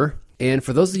order. And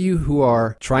for those of you who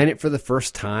are trying it for the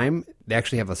first time, they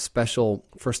actually have a special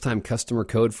first-time customer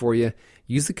code for you.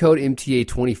 Use the code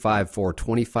MTA25 for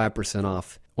 25%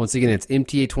 off. Once again, it's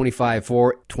MTA25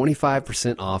 for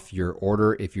 25% off your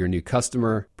order if you're a new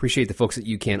customer. Appreciate the folks at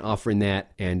UCAN offering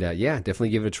that. And yeah, definitely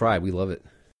give it a try. We love it.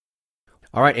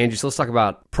 All right, Angie, so let's talk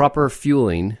about proper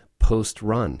fueling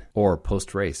post-run or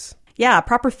post-race. Yeah,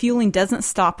 proper fueling doesn't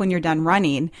stop when you're done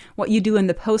running. What you do in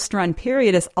the post-run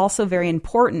period is also very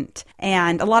important.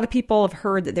 And a lot of people have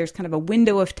heard that there's kind of a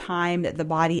window of time that the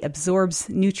body absorbs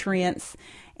nutrients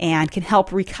and can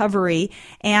help recovery.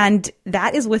 And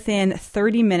that is within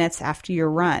 30 minutes after your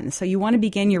run. So you want to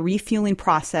begin your refueling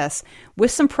process with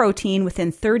some protein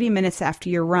within 30 minutes after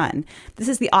your run. This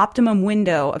is the optimum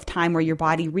window of time where your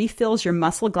body refills your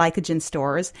muscle glycogen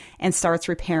stores and starts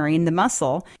repairing the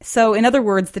muscle. So in other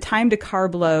words, the time to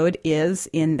carb load is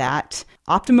in that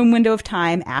optimum window of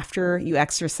time after you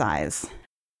exercise.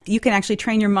 You can actually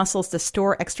train your muscles to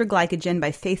store extra glycogen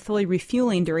by faithfully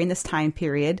refueling during this time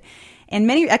period. And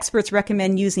many experts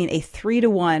recommend using a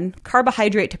 3-to-1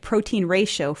 carbohydrate to protein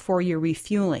ratio for your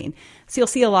refueling. So you'll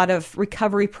see a lot of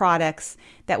recovery products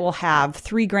that will have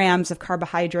 3 grams of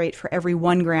carbohydrate for every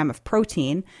 1 gram of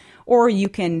protein. Or you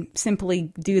can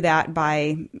simply do that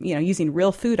by, using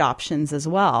real food options as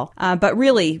well. But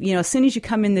really, as soon as you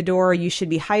come in the door, you should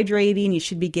be hydrating. You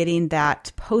should be getting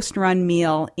that post-run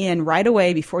meal in right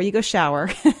away before you go shower.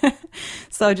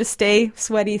 So just stay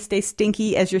sweaty, stay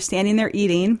stinky as you're standing there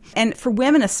eating. And for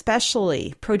women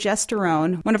especially,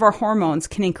 progesterone, one of our hormones,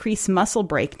 can increase muscle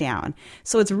breakdown.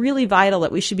 So it's really vital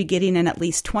that we should be getting in at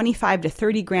least 25 to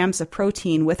 30 grams of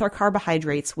protein with our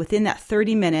carbohydrates within that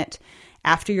 30-minute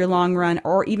after your long run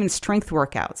or even strength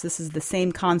workouts. This is the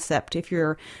same concept if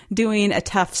you're doing a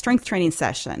tough strength training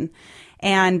session.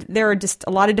 And there are just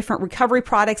a lot of different recovery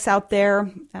products out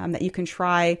there that you can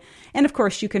try. And of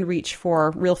course, you can reach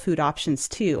for real food options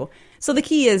too. So the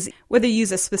key is whether you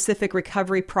use a specific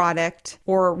recovery product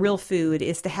or real food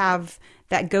is to have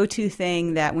that go-to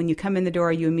thing that when you come in the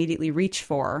door, you immediately reach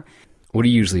for. What do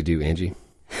you usually do, Angie?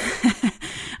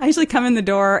 I usually come in the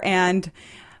door and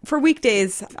for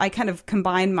weekdays, I kind of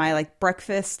combine my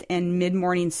breakfast and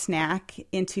mid-morning snack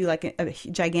into a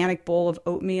gigantic bowl of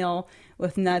oatmeal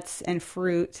with nuts and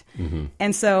fruit. Mm-hmm.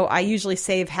 And so I usually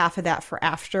save half of that for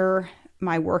after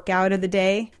my workout of the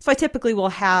day. So I typically will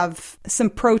have some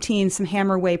protein, some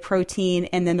hammer whey protein,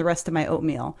 and then the rest of my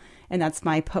oatmeal. And that's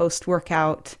my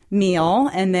post-workout meal.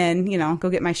 And then,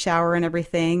 go get my shower and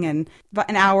everything. And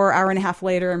about an hour and a half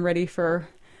later, I'm ready for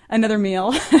another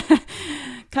meal.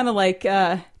 Kind of like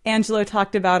Angelo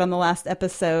talked about on the last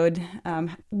episode,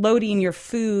 loading your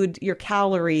food, your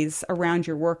calories around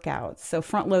your workouts. So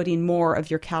front loading more of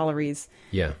your calories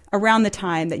around the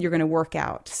time that you're going to work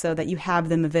out so that you have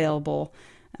them available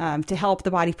to help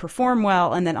the body perform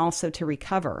well and then also to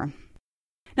recover.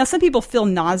 Now, some people feel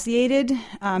nauseated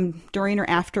during or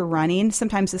after running.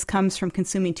 Sometimes this comes from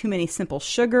consuming too many simple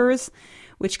sugars,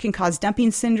 which can cause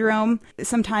dumping syndrome.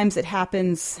 Sometimes it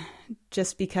happens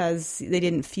just because they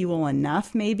didn't fuel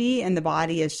enough, maybe, and the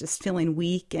body is just feeling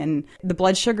weak and the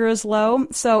blood sugar is low.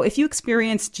 So if you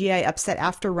experience GI upset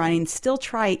after running, still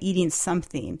try eating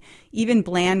something, even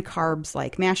bland carbs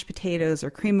like mashed potatoes or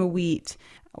cream of wheat,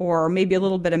 or maybe a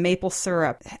little bit of maple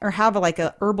syrup, or have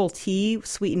a herbal tea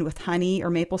sweetened with honey or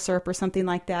maple syrup or something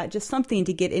like that, just something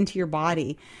to get into your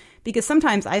body. Because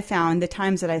sometimes I found the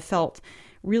times that I felt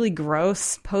really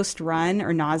gross post-run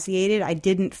or nauseated. I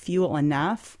didn't fuel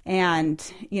enough. And,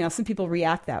 some people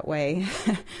react that way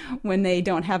when they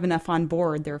don't have enough on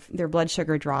board, their blood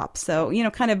sugar drops. So,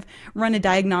 kind of run a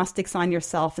diagnostics on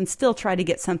yourself and still try to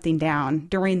get something down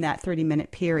during that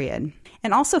 30-minute period.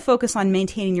 And also focus on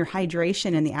maintaining your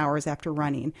hydration in the hours after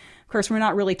running. Of course, we're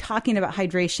not really talking about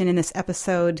hydration in this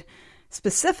episode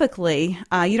specifically.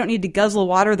 You don't need to guzzle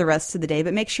water the rest of the day,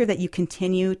 but make sure that you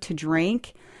continue to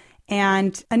drink.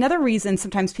 And another reason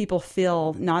sometimes people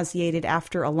feel nauseated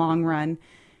after a long run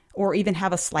or even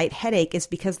have a slight headache is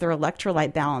because their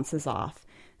electrolyte balance is off.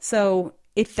 So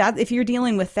if you're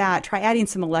dealing with that, try adding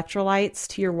some electrolytes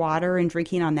to your water and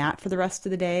drinking on that for the rest of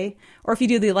the day. Or if you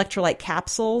do the electrolyte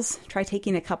capsules, try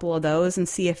taking a couple of those and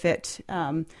see if it,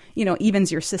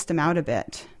 evens your system out a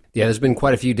bit. Yeah, there's been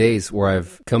quite a few days where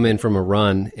I've come in from a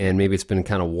run and maybe it's been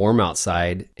kind of warm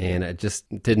outside and I just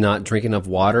did not drink enough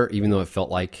water, even though it felt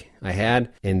like I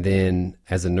had. And then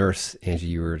as a nurse, Angie,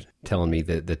 you were telling me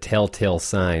the telltale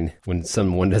sign when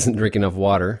someone doesn't drink enough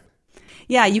water.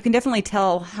 Yeah, you can definitely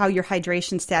tell how your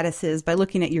hydration status is by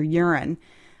looking at your urine.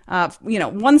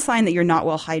 One sign that you're not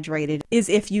well hydrated is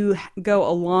if you go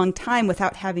a long time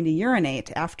without having to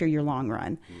urinate after your long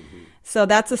run. Mm-hmm. So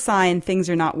that's a sign things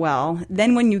are not well.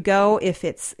 Then when you go, if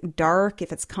it's dark,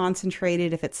 if it's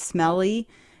concentrated, if it's smelly,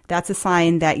 that's a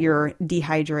sign that you're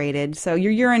dehydrated. So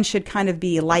your urine should kind of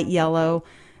be light yellow,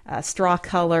 straw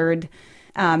colored,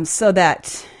 so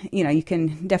that, you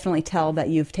can definitely tell that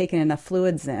you've taken enough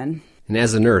fluids in. And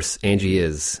as a nurse, Angie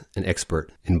is an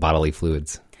expert in bodily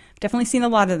fluids. Definitely seen a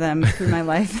lot of them through my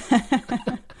life.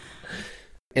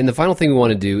 And the final thing we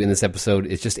want to do in this episode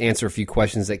is just answer a few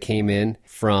questions that came in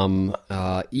from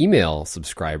email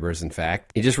subscribers, in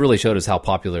fact. It just really showed us how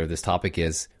popular this topic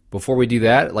is. Before we do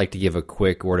that, I'd like to give a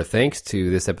quick word of thanks to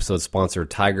this episode's sponsor,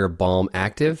 Tiger Balm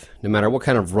Active. No matter what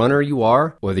kind of runner you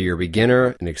are, whether you're a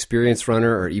beginner, an experienced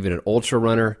runner, or even an ultra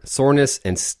runner, soreness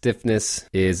and stiffness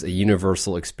is a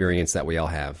universal experience that we all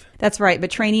have. That's right, but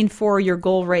training for your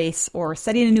goal race or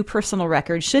setting a new personal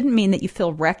record shouldn't mean that you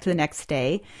feel wrecked the next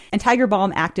day. And Tiger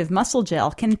Balm Active Muscle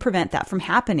Gel can prevent that from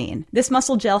happening. This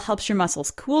muscle gel helps your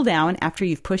muscles cool down after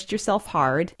you've pushed yourself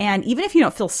hard. And even if you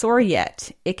don't feel sore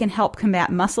yet, it can help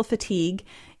combat muscle fatigue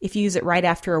if you use it right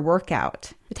after a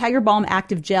workout. The Tiger Balm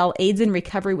Active Gel aids in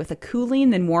recovery with a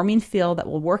cooling and warming feel that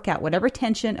will work out whatever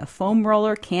tension a foam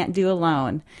roller can't do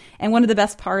alone. And one of the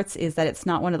best parts is that it's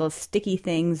not one of those sticky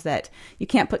things that you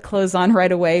can't put clothes on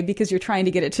right away because you're trying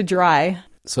to get it to dry.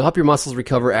 So help your muscles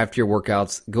recover after your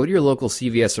workouts. Go to your local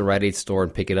CVS or Rite Aid store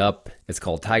and pick it up. It's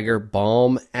called Tiger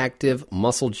Balm Active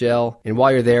Muscle Gel. And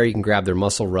while you're there, you can grab their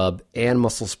muscle rub and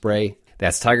muscle spray.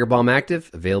 That's Tiger Balm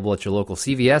Active, available at your local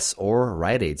CVS or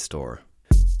Rite Aid store.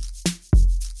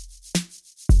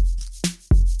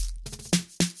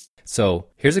 So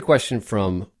here's a question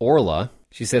from Orla.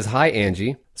 She says, "Hi,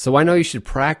 Angie. So I know you should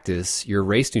practice your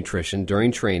race nutrition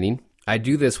during training. I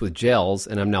do this with gels,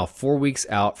 and I'm now 4 weeks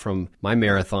out from my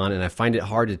marathon, and I find it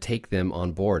hard to take them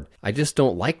on board. I just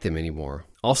don't like them anymore.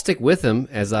 I'll stick with them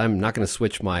as I'm not going to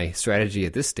switch my strategy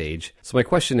at this stage. So my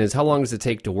question is, how long does it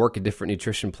take to work a different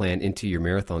nutrition plan into your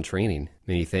marathon training?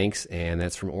 Many thanks." And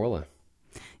that's from Orla.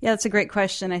 Yeah, that's a great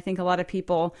question. I think a lot of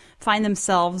people find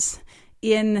themselves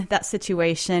in that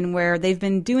situation where they've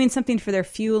been doing something for their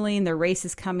fueling, their race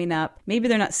is coming up. Maybe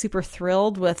they're not super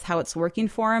thrilled with how it's working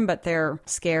for them, but they're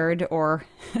scared or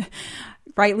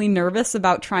rightly nervous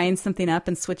about trying something up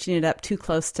and switching it up too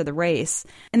close to the race.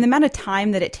 And the amount of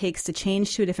time that it takes to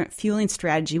change to a different fueling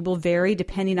strategy will vary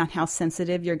depending on how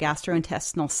sensitive your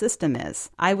gastrointestinal system is.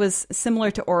 I was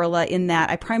similar to Orla in that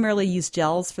I primarily used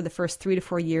gels for the first 3 to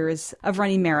 4 years of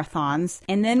running marathons.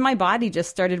 And then my body just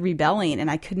started rebelling and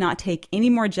I could not take any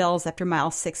more gels after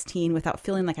mile 16 without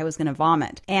feeling like I was going to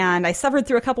vomit. And I suffered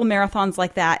through a couple marathons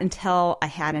like that until I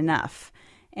had enough.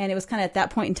 And it was kind of at that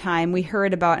point in time, we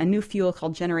heard about a new fuel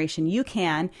called Generation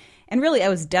UCAN. And really, I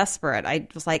was desperate. I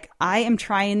was like, I am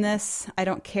trying this. I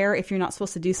don't care if you're not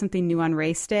supposed to do something new on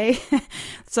race day.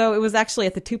 So it was actually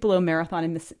at the Tupelo Marathon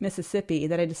in Mississippi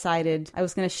that I decided I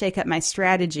was going to shake up my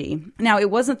strategy. Now,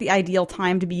 it wasn't the ideal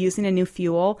time to be using a new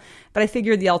fuel, but I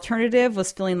figured the alternative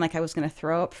was feeling like I was going to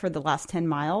throw up for the last 10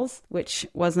 miles, which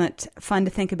wasn't fun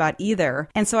to think about either.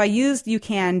 And so I used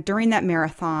UCAN during that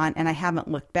marathon, and I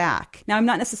haven't looked back. Now, I'm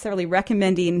not necessarily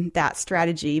recommending that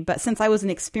strategy, but since I was an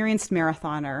experienced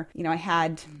marathoner, I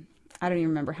don't even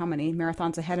remember how many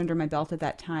marathons I had under my belt at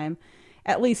that time,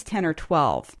 at least 10 or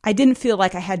 12. I didn't feel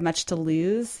like I had much to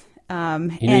lose. You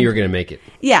knew you were going to make it.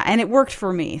 Yeah, and it worked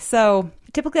for me. So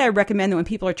Typically, I recommend that when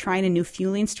people are trying a new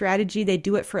fueling strategy, they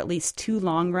do it for at least 2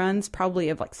 long runs, probably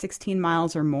of like 16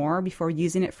 miles or more, before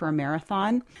using it for a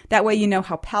marathon. That way you know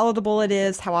how palatable it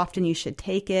is, how often you should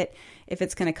take it, if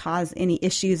it's going to cause any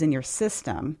issues in your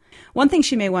system. One thing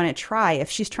she may want to try, if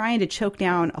she's trying to choke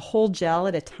down a whole gel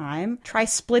at a time, try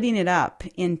splitting it up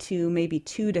into maybe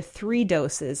 2 to 3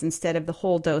 doses instead of the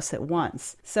whole dose at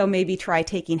once. So maybe try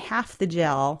taking half the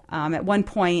gel at one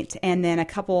point, and then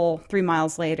 3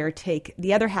 miles later, take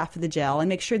the other half of the gel and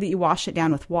make sure that you wash it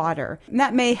down with water. And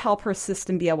that may help her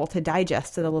system be able to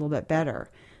digest it a little bit better.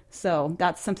 So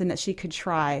that's something that she could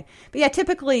try. But yeah,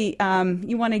 typically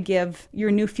you want to give your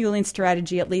new fueling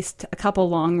strategy at least a couple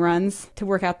long runs to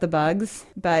work out the bugs.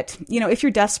 But, if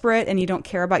you're desperate and you don't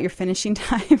care about your finishing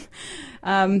time,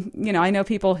 I know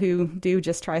people who do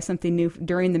just try something new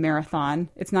during the marathon.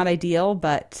 It's not ideal,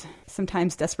 but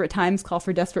sometimes desperate times call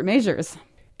for desperate measures.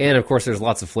 And of course, there's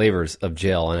lots of flavors of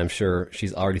gel, and I'm sure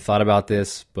she's already thought about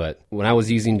this, but when I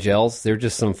was using gels, there were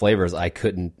just some flavors I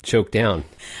couldn't choke down.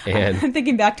 And I'm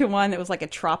thinking back to one that was like a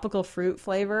tropical fruit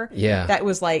flavor. Yeah. That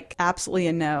was like absolutely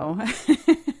a no.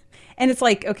 And it's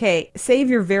like, okay, save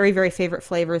your very, very favorite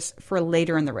flavors for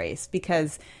later in the race,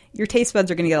 because your taste buds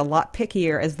are going to get a lot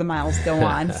pickier as the miles go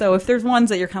on. So if there's ones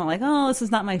that you're kind of like, oh, this is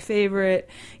not my favorite,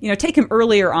 take them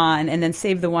earlier on and then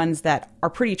save the ones that are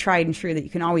pretty tried and true that you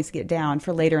can always get down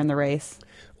for later in the race.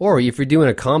 Or if you're doing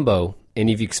a combo and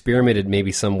you've experimented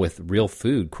maybe some with real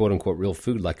food, quote unquote real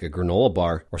food, like a granola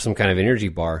bar or some kind of energy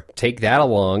bar, take that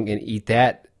along and eat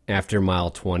that after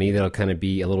mile 20. That'll kind of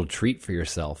be a little treat for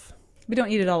yourself. But don't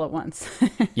eat it all at once.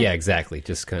 Yeah, exactly.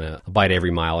 Just kind of a bite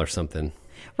every mile or something.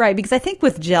 Right, because I think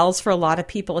with gels, for a lot of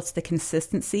people, it's the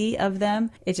consistency of them.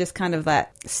 It's just kind of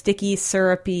that sticky,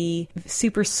 syrupy,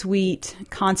 super sweet,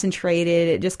 concentrated.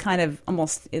 It just kind of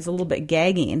almost is a little bit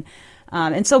gagging.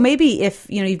 And so maybe if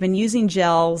you've been using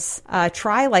gels,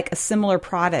 try like a similar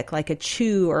product, like a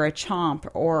chew or a chomp,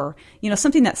 or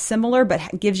something that's similar but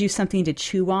gives you something to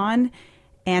chew on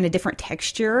and a different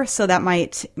texture. So that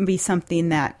might be something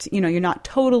that, you're not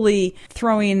totally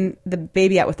throwing the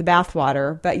baby out with the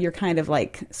bathwater, but you're kind of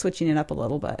like switching it up a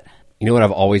little bit. You know what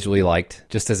I've always really liked,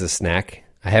 just as a snack?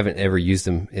 I haven't ever used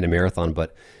them in a marathon,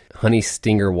 but honey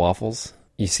stinger waffles.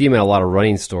 You see them at a lot of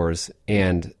running stores,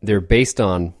 and they're based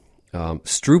on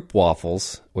Stroop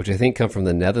waffles, which I think come from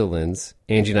the Netherlands.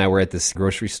 Angie and I were at this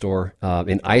grocery store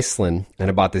in Iceland, and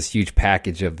I bought this huge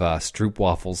package of Stroop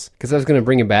waffles because I was going to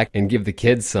bring them back and give the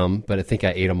kids some, but I think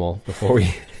I ate them all before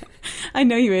we... I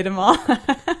know you ate them all.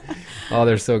 Oh,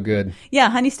 they're so good. Yeah,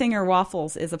 honey stinger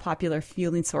waffles is a popular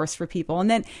fueling source for people. And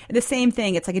then the same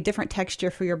thing, it's like a different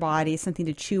texture for your body, something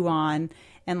to chew on,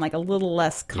 and like a little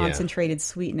less concentrated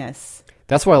sweetness.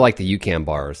 That's why I like the UCAN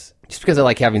bars, just because I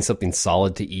like having something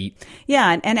solid to eat.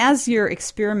 Yeah, and as you're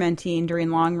experimenting during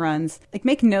long runs, like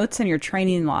make notes in your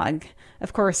training log.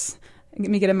 Of course,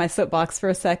 let me get in my soapbox for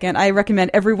a second. I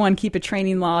recommend everyone keep a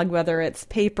training log, whether it's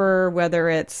paper, whether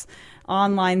it's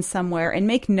online somewhere, and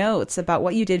make notes about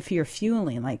what you did for your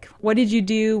fueling. Like, what did you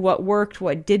do? What worked?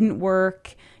 What didn't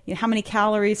work? How many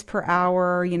calories per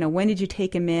hour? When did you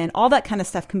take them in? All that kind of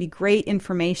stuff can be great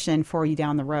information for you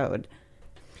down the road.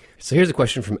 So here's a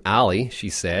question from Allie. She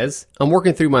says, I'm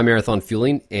working through my marathon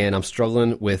fueling and I'm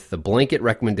struggling with the blanket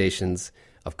recommendations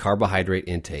of carbohydrate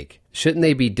intake. Shouldn't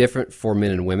they be different for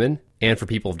men and women and for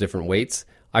people of different weights?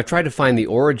 I've tried to find the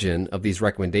origin of these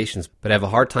recommendations, but have a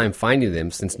hard time finding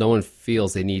them since no one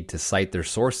feels they need to cite their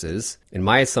sources. And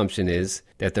my assumption is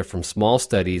that they're from small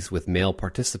studies with male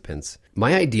participants.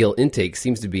 My ideal intake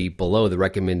seems to be below the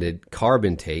recommended carb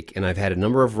intake, and I've had a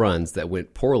number of runs that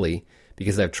went poorly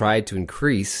because I've tried to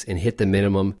increase and hit the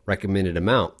minimum recommended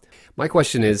amount. My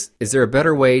question is there a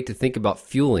better way to think about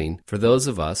fueling for those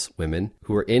of us, women,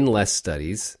 who are in less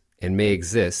studies and may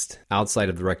exist outside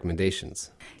of the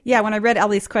recommendations? Yeah, when I read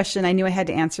Ellie's question, I knew I had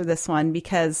to answer this one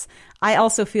because I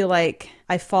also feel like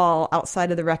I fall outside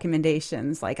of the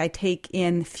recommendations. Like I take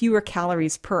in fewer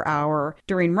calories per hour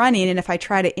during running, and if I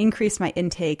try to increase my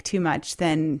intake too much,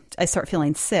 then I start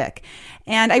feeling sick.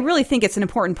 And I really think it's an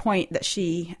important point that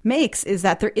she makes is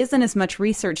that there isn't as much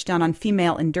research done on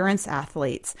female endurance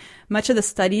athletes. Much of the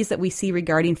studies that we see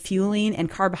regarding fueling and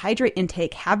carbohydrate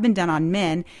intake have been done on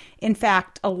men. In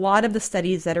fact, a lot of the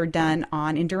studies that are done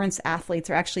on endurance athletes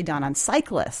are actually done on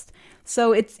cyclists.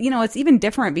 So it's even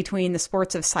different between the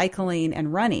sports of cycling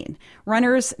and running.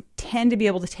 Runners tend to be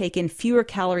able to take in fewer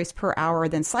calories per hour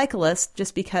than cyclists,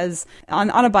 just because on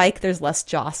a bike there's less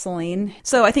jostling.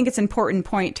 So I think it's an important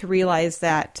point to realize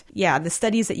that, yeah, the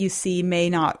studies that you see may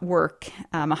not work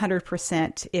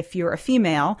 100% if you're a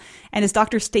female. And as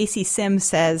Dr. Stacy Sims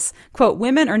says, quote,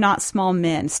 "Women are not small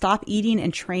men. Stop eating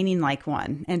and training like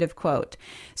one," end of quote.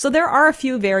 So there are a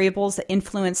few variables that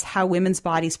influence how women's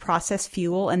bodies process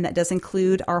fuel, and that does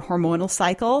include our hormonal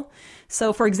cycle.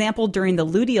 So for example, during the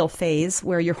luteal phase,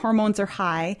 where your hormones are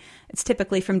high, it's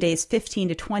typically from days 15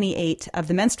 to 28 of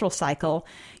the menstrual cycle,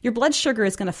 your blood sugar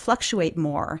is going to fluctuate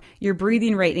more. Your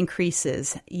breathing rate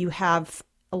increases. You have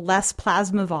less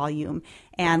plasma volume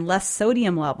and less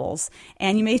sodium levels,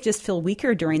 and you may just feel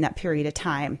weaker during that period of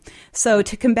time. So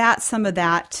to combat some of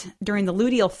that during the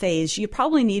luteal phase, you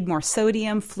probably need more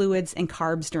sodium, fluids, and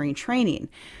carbs during training.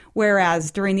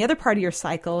 Whereas during the other part of your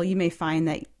cycle, you may find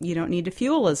that you don't need to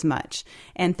fuel as much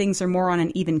and things are more on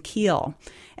an even keel.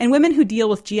 And women who deal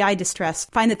with GI distress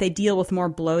find that they deal with more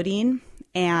bloating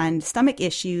and stomach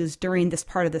issues during this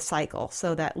part of the cycle.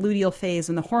 So that luteal phase,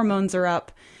 when the hormones are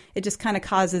up, it just kind of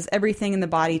causes everything in the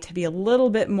body to be a little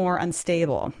bit more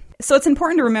unstable. So it's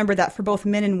important to remember that for both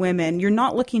men and women, you're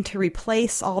not looking to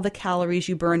replace all the calories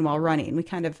you burn while running. We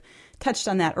kind of touched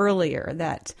on that earlier,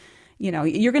 that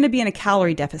you're going to be in a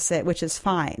calorie deficit, which is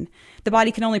fine. The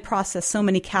body can only process so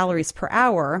many calories per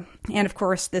hour. And of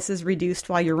course, this is reduced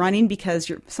while you're running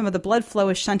because some of the blood flow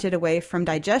is shunted away from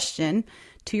digestion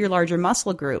to your larger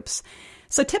muscle groups.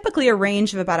 So typically a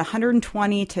range of about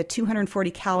 120 to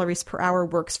 240 calories per hour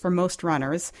works for most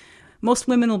runners. Most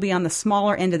women will be on the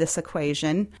smaller end of this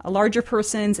equation. Larger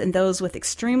persons and those with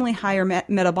extremely higher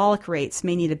metabolic rates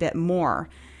may need a bit more.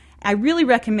 I really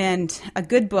recommend a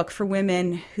good book for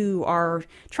women who are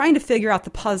trying to figure out the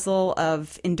puzzle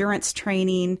of endurance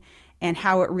training and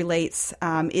how it relates,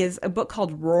 is a book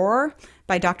called Roar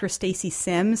by Dr. Stacy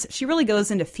Sims. She really goes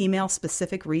into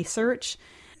female-specific research.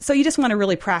 So you just want to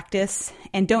really practice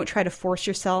and don't try to force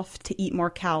yourself to eat more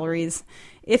calories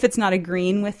if it's not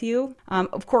agreeing with you.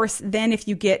 Of course, then if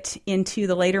you get into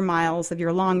the later miles of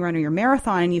your long run or your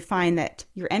marathon and you find that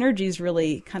your energy is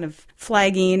really kind of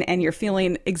flagging and you're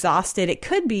feeling exhausted, it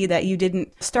could be that you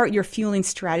didn't start your fueling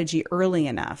strategy early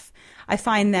enough. I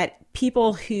find that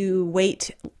people who wait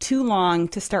too long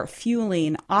to start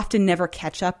fueling often never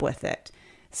catch up with it.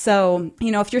 So,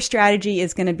 if your strategy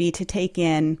is going to be to take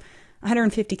in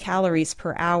 150 calories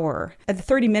per hour. At the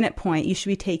 30-minute point, you should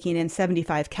be taking in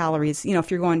 75 calories, if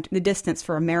you're going the distance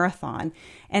for a marathon.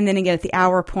 And then again, at the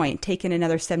hour point, take in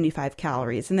another 75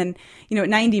 calories. And then, at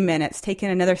 90 minutes, take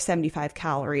in another 75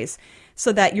 calories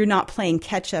so that you're not playing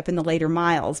catch up in the later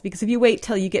miles. Because if you wait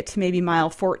till you get to maybe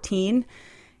mile 14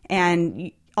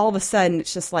 and all of a sudden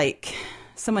it's just like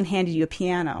someone handed you a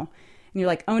piano and you're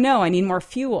like, oh no, I need more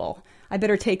fuel. I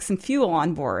better take some fuel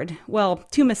on board. Well,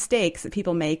 two mistakes that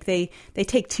people make. They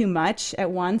take too much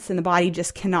at once and the body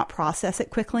just cannot process it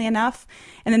quickly enough.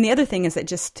 And then the other thing is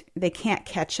that they can't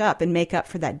catch up and make up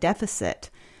for that deficit.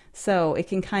 So it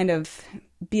can kind of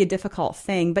be a difficult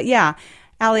thing. But yeah,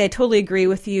 Allie, I totally agree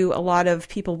with you. A lot of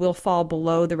people will fall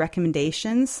below the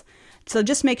recommendations. So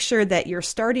just make sure that you're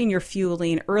starting your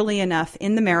fueling early enough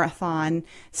in the marathon,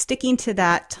 sticking to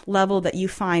that level that you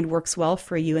find works well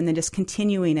for you, and then just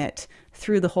continuing it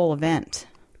through the whole event.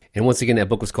 And once again, that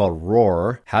book was called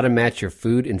Roar, How to Match Your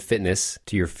Food and Fitness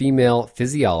to Your Female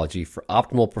Physiology for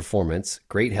Optimal Performance,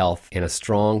 Great Health, and a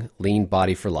Strong, Lean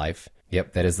Body for Life.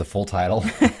 Yep, that is the full title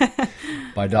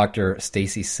by Dr.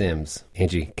 Stacy Sims.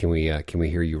 Angie, can we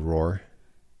hear you roar?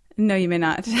 No, you may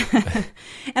not.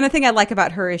 And the thing I like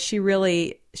about her is she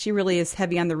really is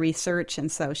heavy on the research,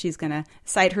 and so she's going to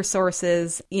cite her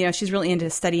sources. She's really into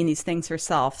studying these things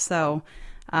herself. So,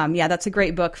 that's a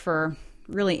great book for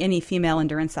really any female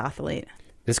endurance athlete.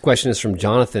 This question is from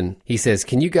Jonathan. He says,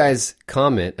 can you guys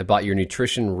comment about your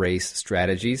nutrition race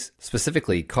strategies,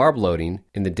 specifically carb loading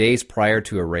in the days prior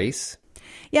to a race?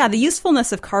 Yeah, the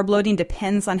usefulness of carb loading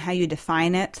depends on how you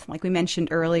define it, like we mentioned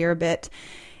earlier a bit.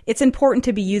 It's important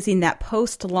to be using that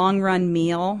post-long run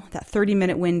meal, that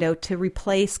 30-minute window, to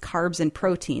replace carbs and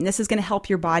protein. This is going to help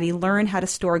your body learn how to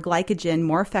store glycogen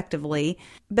more effectively.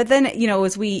 But then,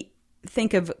 as we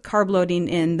think of carb loading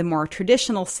in the more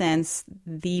traditional sense,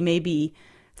 the maybe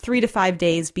 3 to 5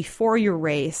 days before your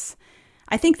race,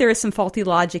 I think there is some faulty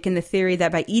logic in the theory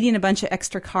that by eating a bunch of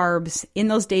extra carbs in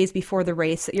those days before the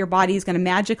race, that your body is going to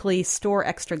magically store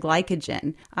extra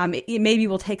glycogen. It maybe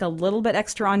will take a little bit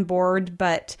extra on board,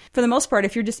 but for the most part,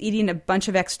 if you're just eating a bunch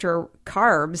of extra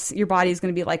carbs, your body is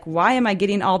going to be like, why am I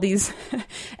getting all these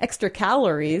extra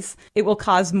calories? It will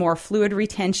cause more fluid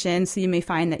retention, so you may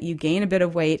find that you gain a bit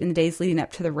of weight in the days leading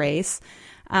up to the race.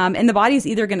 And the body is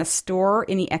either going to store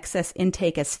any excess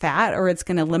intake as fat or it's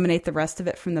going to eliminate the rest of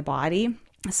it from the body.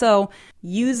 So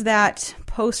use that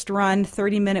post-run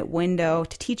 30-minute window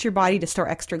to teach your body to store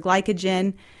extra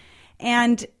glycogen.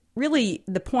 And really,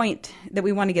 the point that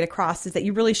we want to get across is that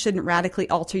you really shouldn't radically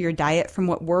alter your diet from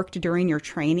what worked during your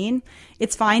training.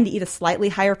 It's fine to eat a slightly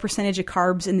higher percentage of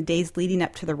carbs in the days leading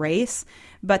up to the race,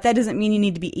 but that doesn't mean you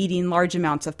need to be eating large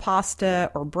amounts of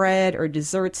pasta or bread or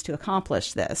desserts to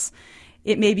accomplish this.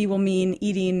 It maybe will mean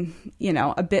eating,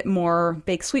 a bit more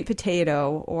baked sweet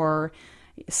potato or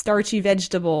starchy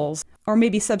vegetables, or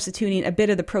maybe substituting a bit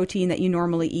of the protein that you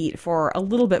normally eat for a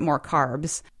little bit more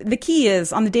carbs. The key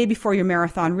is, on the day before your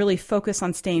marathon, really focus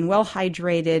on staying well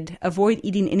hydrated, avoid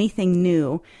eating anything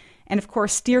new, and of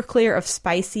course, steer clear of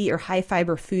spicy or high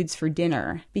fiber foods for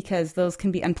dinner, because those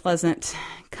can be unpleasant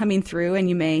coming through and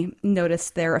you may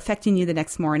notice they're affecting you the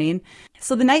next morning.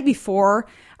 So the night before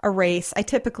a race, I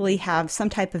typically have some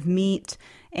type of meat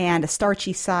and a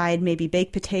starchy side, maybe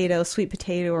baked potato, sweet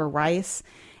potato, or rice,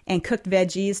 and cooked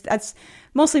veggies. That's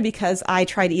mostly because I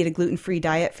try to eat a gluten-free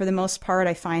diet for the most part.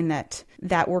 I find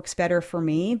that works better for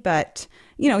me. But,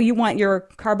 you want your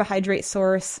carbohydrate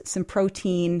source, some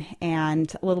protein,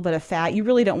 and a little bit of fat. You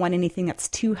really don't want anything that's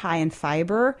too high in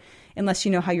fiber unless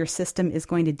you know how your system is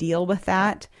going to deal with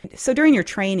that. So during your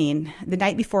training, the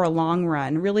night before a long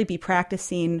run, really be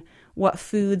practicing what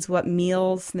foods, what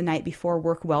meals the night before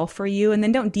work well for you, and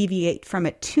then don't deviate from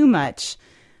it too much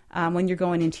when you're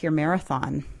going into your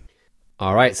marathon.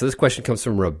 All right, so this question comes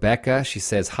from Rebecca. She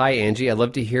says, "Hi, Angie. I'd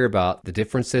love to hear about the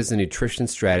differences in nutrition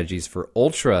strategies for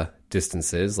ultra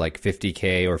distances like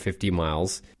 50K or 50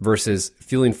 miles versus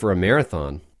fueling for a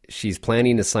marathon. She's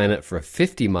planning to sign up for a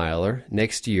 50-miler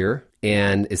next year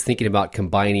and is thinking about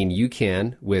combining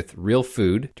UCAN with real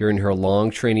food during her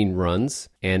long training runs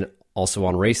and also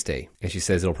on race day. And she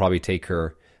says it'll probably take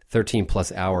her 13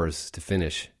 plus hours to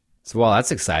finish." So, wow,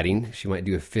 that's exciting. She might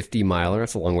do a 50-miler.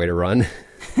 That's a long way to run.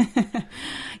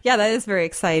 Yeah, that is very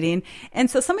exciting. And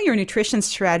so some of your nutrition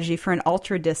strategy for an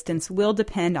ultra distance will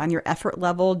depend on your effort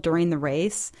level during the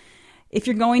race. If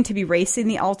you're going to be racing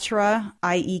the ultra,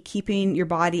 i.e. keeping your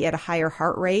body at a higher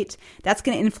heart rate, that's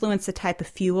going to influence the type of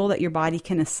fuel that your body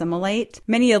can assimilate.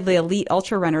 Many of the elite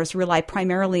ultra runners rely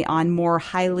primarily on more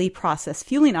highly processed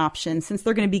fueling options since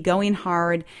they're going to be going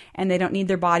hard and they don't need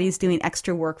their bodies doing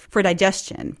extra work for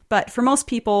digestion. But for most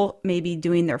people, maybe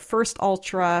doing their first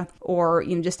ultra or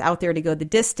just out there to go the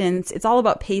distance, it's all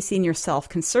about pacing yourself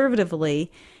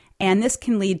conservatively. And this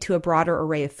can lead to a broader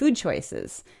array of food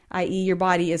choices, i.e. your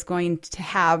body is going to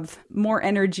have more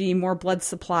energy, more blood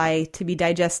supply to be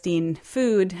digesting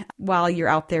food while you're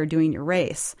out there doing your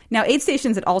race. Now, aid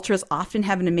stations at ultras often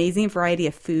have an amazing variety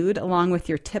of food along with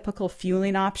your typical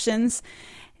fueling options.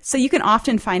 So you can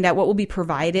often find out what will be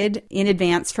provided in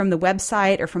advance from the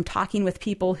website or from talking with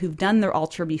people who've done their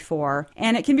ultra before.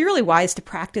 And it can be really wise to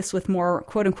practice with more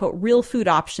quote unquote real food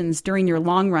options during your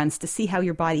long runs to see how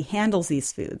your body handles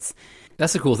these foods.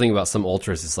 That's the cool thing about some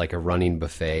ultras. It's like a running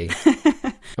buffet.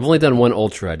 I've only done one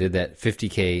ultra. I did that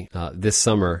 50K this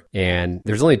summer, and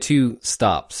there's only 2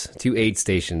 stops, 2 aid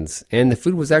stations, and the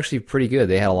food was actually pretty good.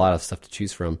 They had a lot of stuff to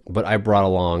choose from, but I brought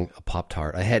along a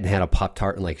Pop-Tart. I hadn't had a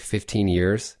Pop-Tart in like 15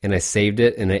 years, and I saved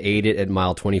it, and I ate it at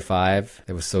mile 25.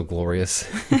 It was so glorious.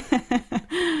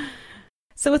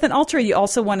 So with an ultra, you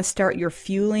also want to start your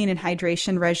fueling and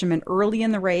hydration regimen early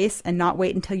in the race and not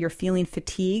wait until you're feeling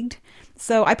fatigued.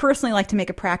 So I personally like to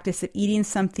make a practice of eating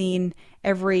something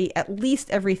at least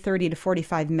every 30 to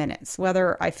 45 minutes,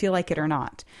 whether I feel like it or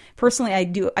not. Personally,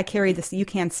 I carry this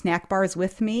UCAN snack bars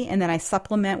with me, and then I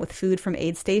supplement with food from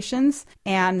aid stations,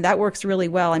 and that works really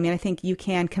well. I mean, I think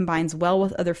UCAN combines well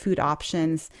with other food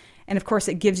options. And of course,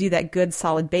 it gives you that good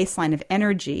solid baseline of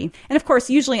energy. And of course,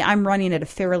 usually I'm running at a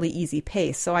fairly easy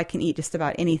pace, so I can eat just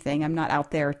about anything. I'm not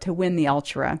out there to win the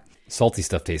ultra. Salty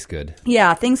stuff tastes good.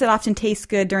 Yeah, things that often taste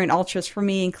good during ultras for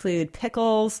me include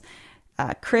pickles,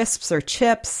 crisps or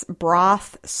chips,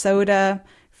 broth, soda,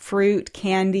 fruit,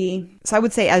 candy. So I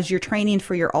would say as you're training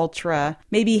for your ultra,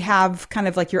 maybe have kind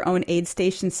of like your own aid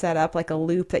station set up, like a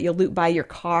loop that you'll loop by your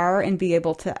car and be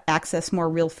able to access more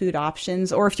real food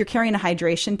options. Or if you're carrying a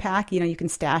hydration pack, you can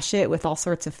stash it with all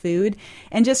sorts of food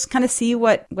and just kind of see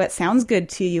what sounds good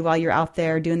to you while you're out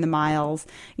there doing the miles.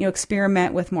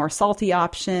 Experiment with more salty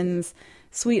options,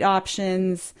 sweet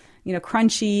options,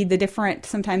 crunchy,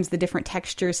 sometimes the different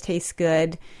textures taste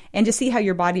good, and just see how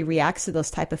your body reacts to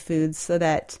those type of foods so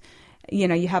that,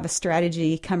 you have a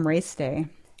strategy come race day.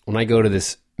 When I go to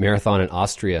this marathon in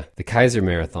Austria, the Kaiser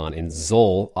Marathon in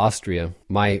Zoll, Austria,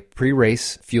 my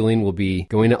pre-race fueling will be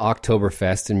going to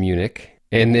Oktoberfest in Munich.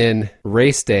 And then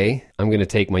race day, I'm going to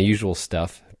take my usual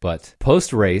stuff, But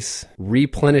post-race,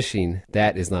 replenishing,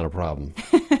 that is not a problem.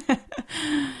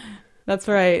 That's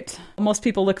right. Most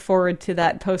people look forward to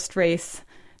that post-race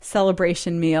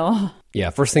celebration meal. Yeah,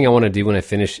 first thing I want to do when I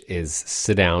finish is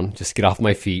sit down, just get off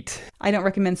my feet. I don't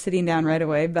recommend sitting down right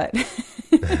away, but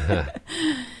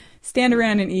stand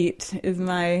around and eat is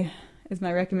my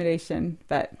recommendation.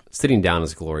 But sitting down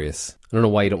is glorious. I don't know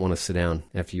why you don't want to sit down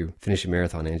after you finish a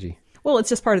marathon, Angie. Well, it's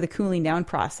just part of the cooling down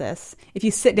process. If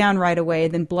you sit down right away,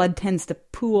 then blood tends to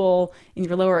pool in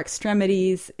your lower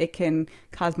extremities. It can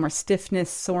cause more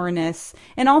stiffness, soreness.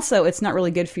 And also, it's not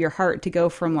really good for your heart to go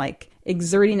from like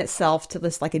exerting itself to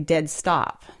just like a dead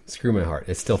stop. Screw my heart.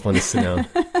 It's still fun to sit down.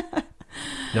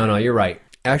 No, you're right.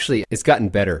 Actually, it's gotten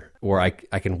better, or I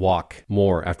can walk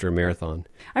more after a marathon.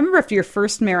 I remember after your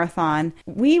first marathon,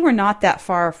 we were not that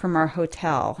far from our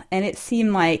hotel, and it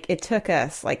seemed like it took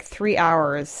us like 3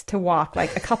 hours to walk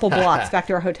like a couple blocks back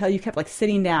to our hotel. You kept like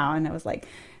sitting down, and I was like,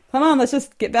 come on, let's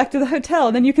just get back to the hotel,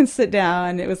 and then you can sit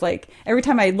down. It was like every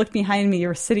time I looked behind me, you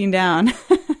were sitting down.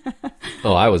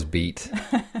 Oh, I was beat.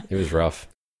 It was rough.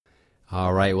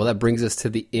 All right, well, that brings us to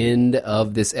the end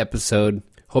of this episode.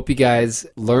 Hope you guys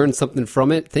learned something from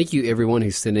it. Thank you, everyone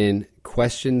who sent in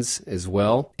questions as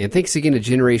well. And thanks again to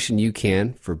Generation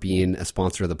UCAN for being a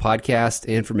sponsor of the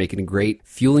podcast and for making a great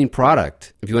fueling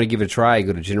product. If you want to give it a try,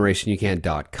 go to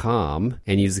generationucan.com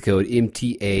and use the code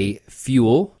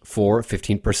MTAFUEL for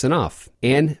 15% off.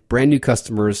 And brand new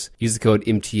customers, use the code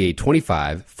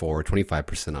MTA25 for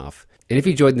 25% off. And if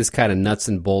you enjoyed this kind of nuts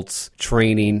and bolts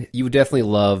training, you would definitely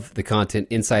love the content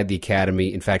inside the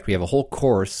Academy. In fact, we have a whole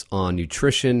course on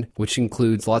nutrition, which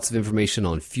includes lots of information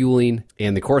on fueling.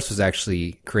 And the course was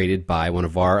actually created by one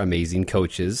of our amazing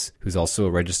coaches, who's also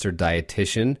a registered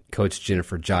dietitian, Coach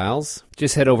Jennifer Giles.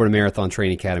 Just head over to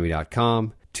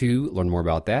marathontrainingacademy.com to learn more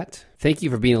about that. Thank you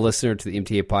for being a listener to the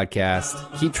MTA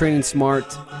podcast. Keep training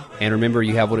smart. And remember,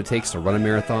 you have what it takes to run a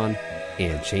marathon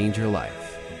and change your life.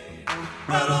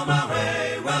 Well on my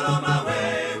way, well on my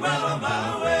way, well on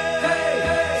my way. Hey,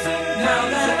 hey, now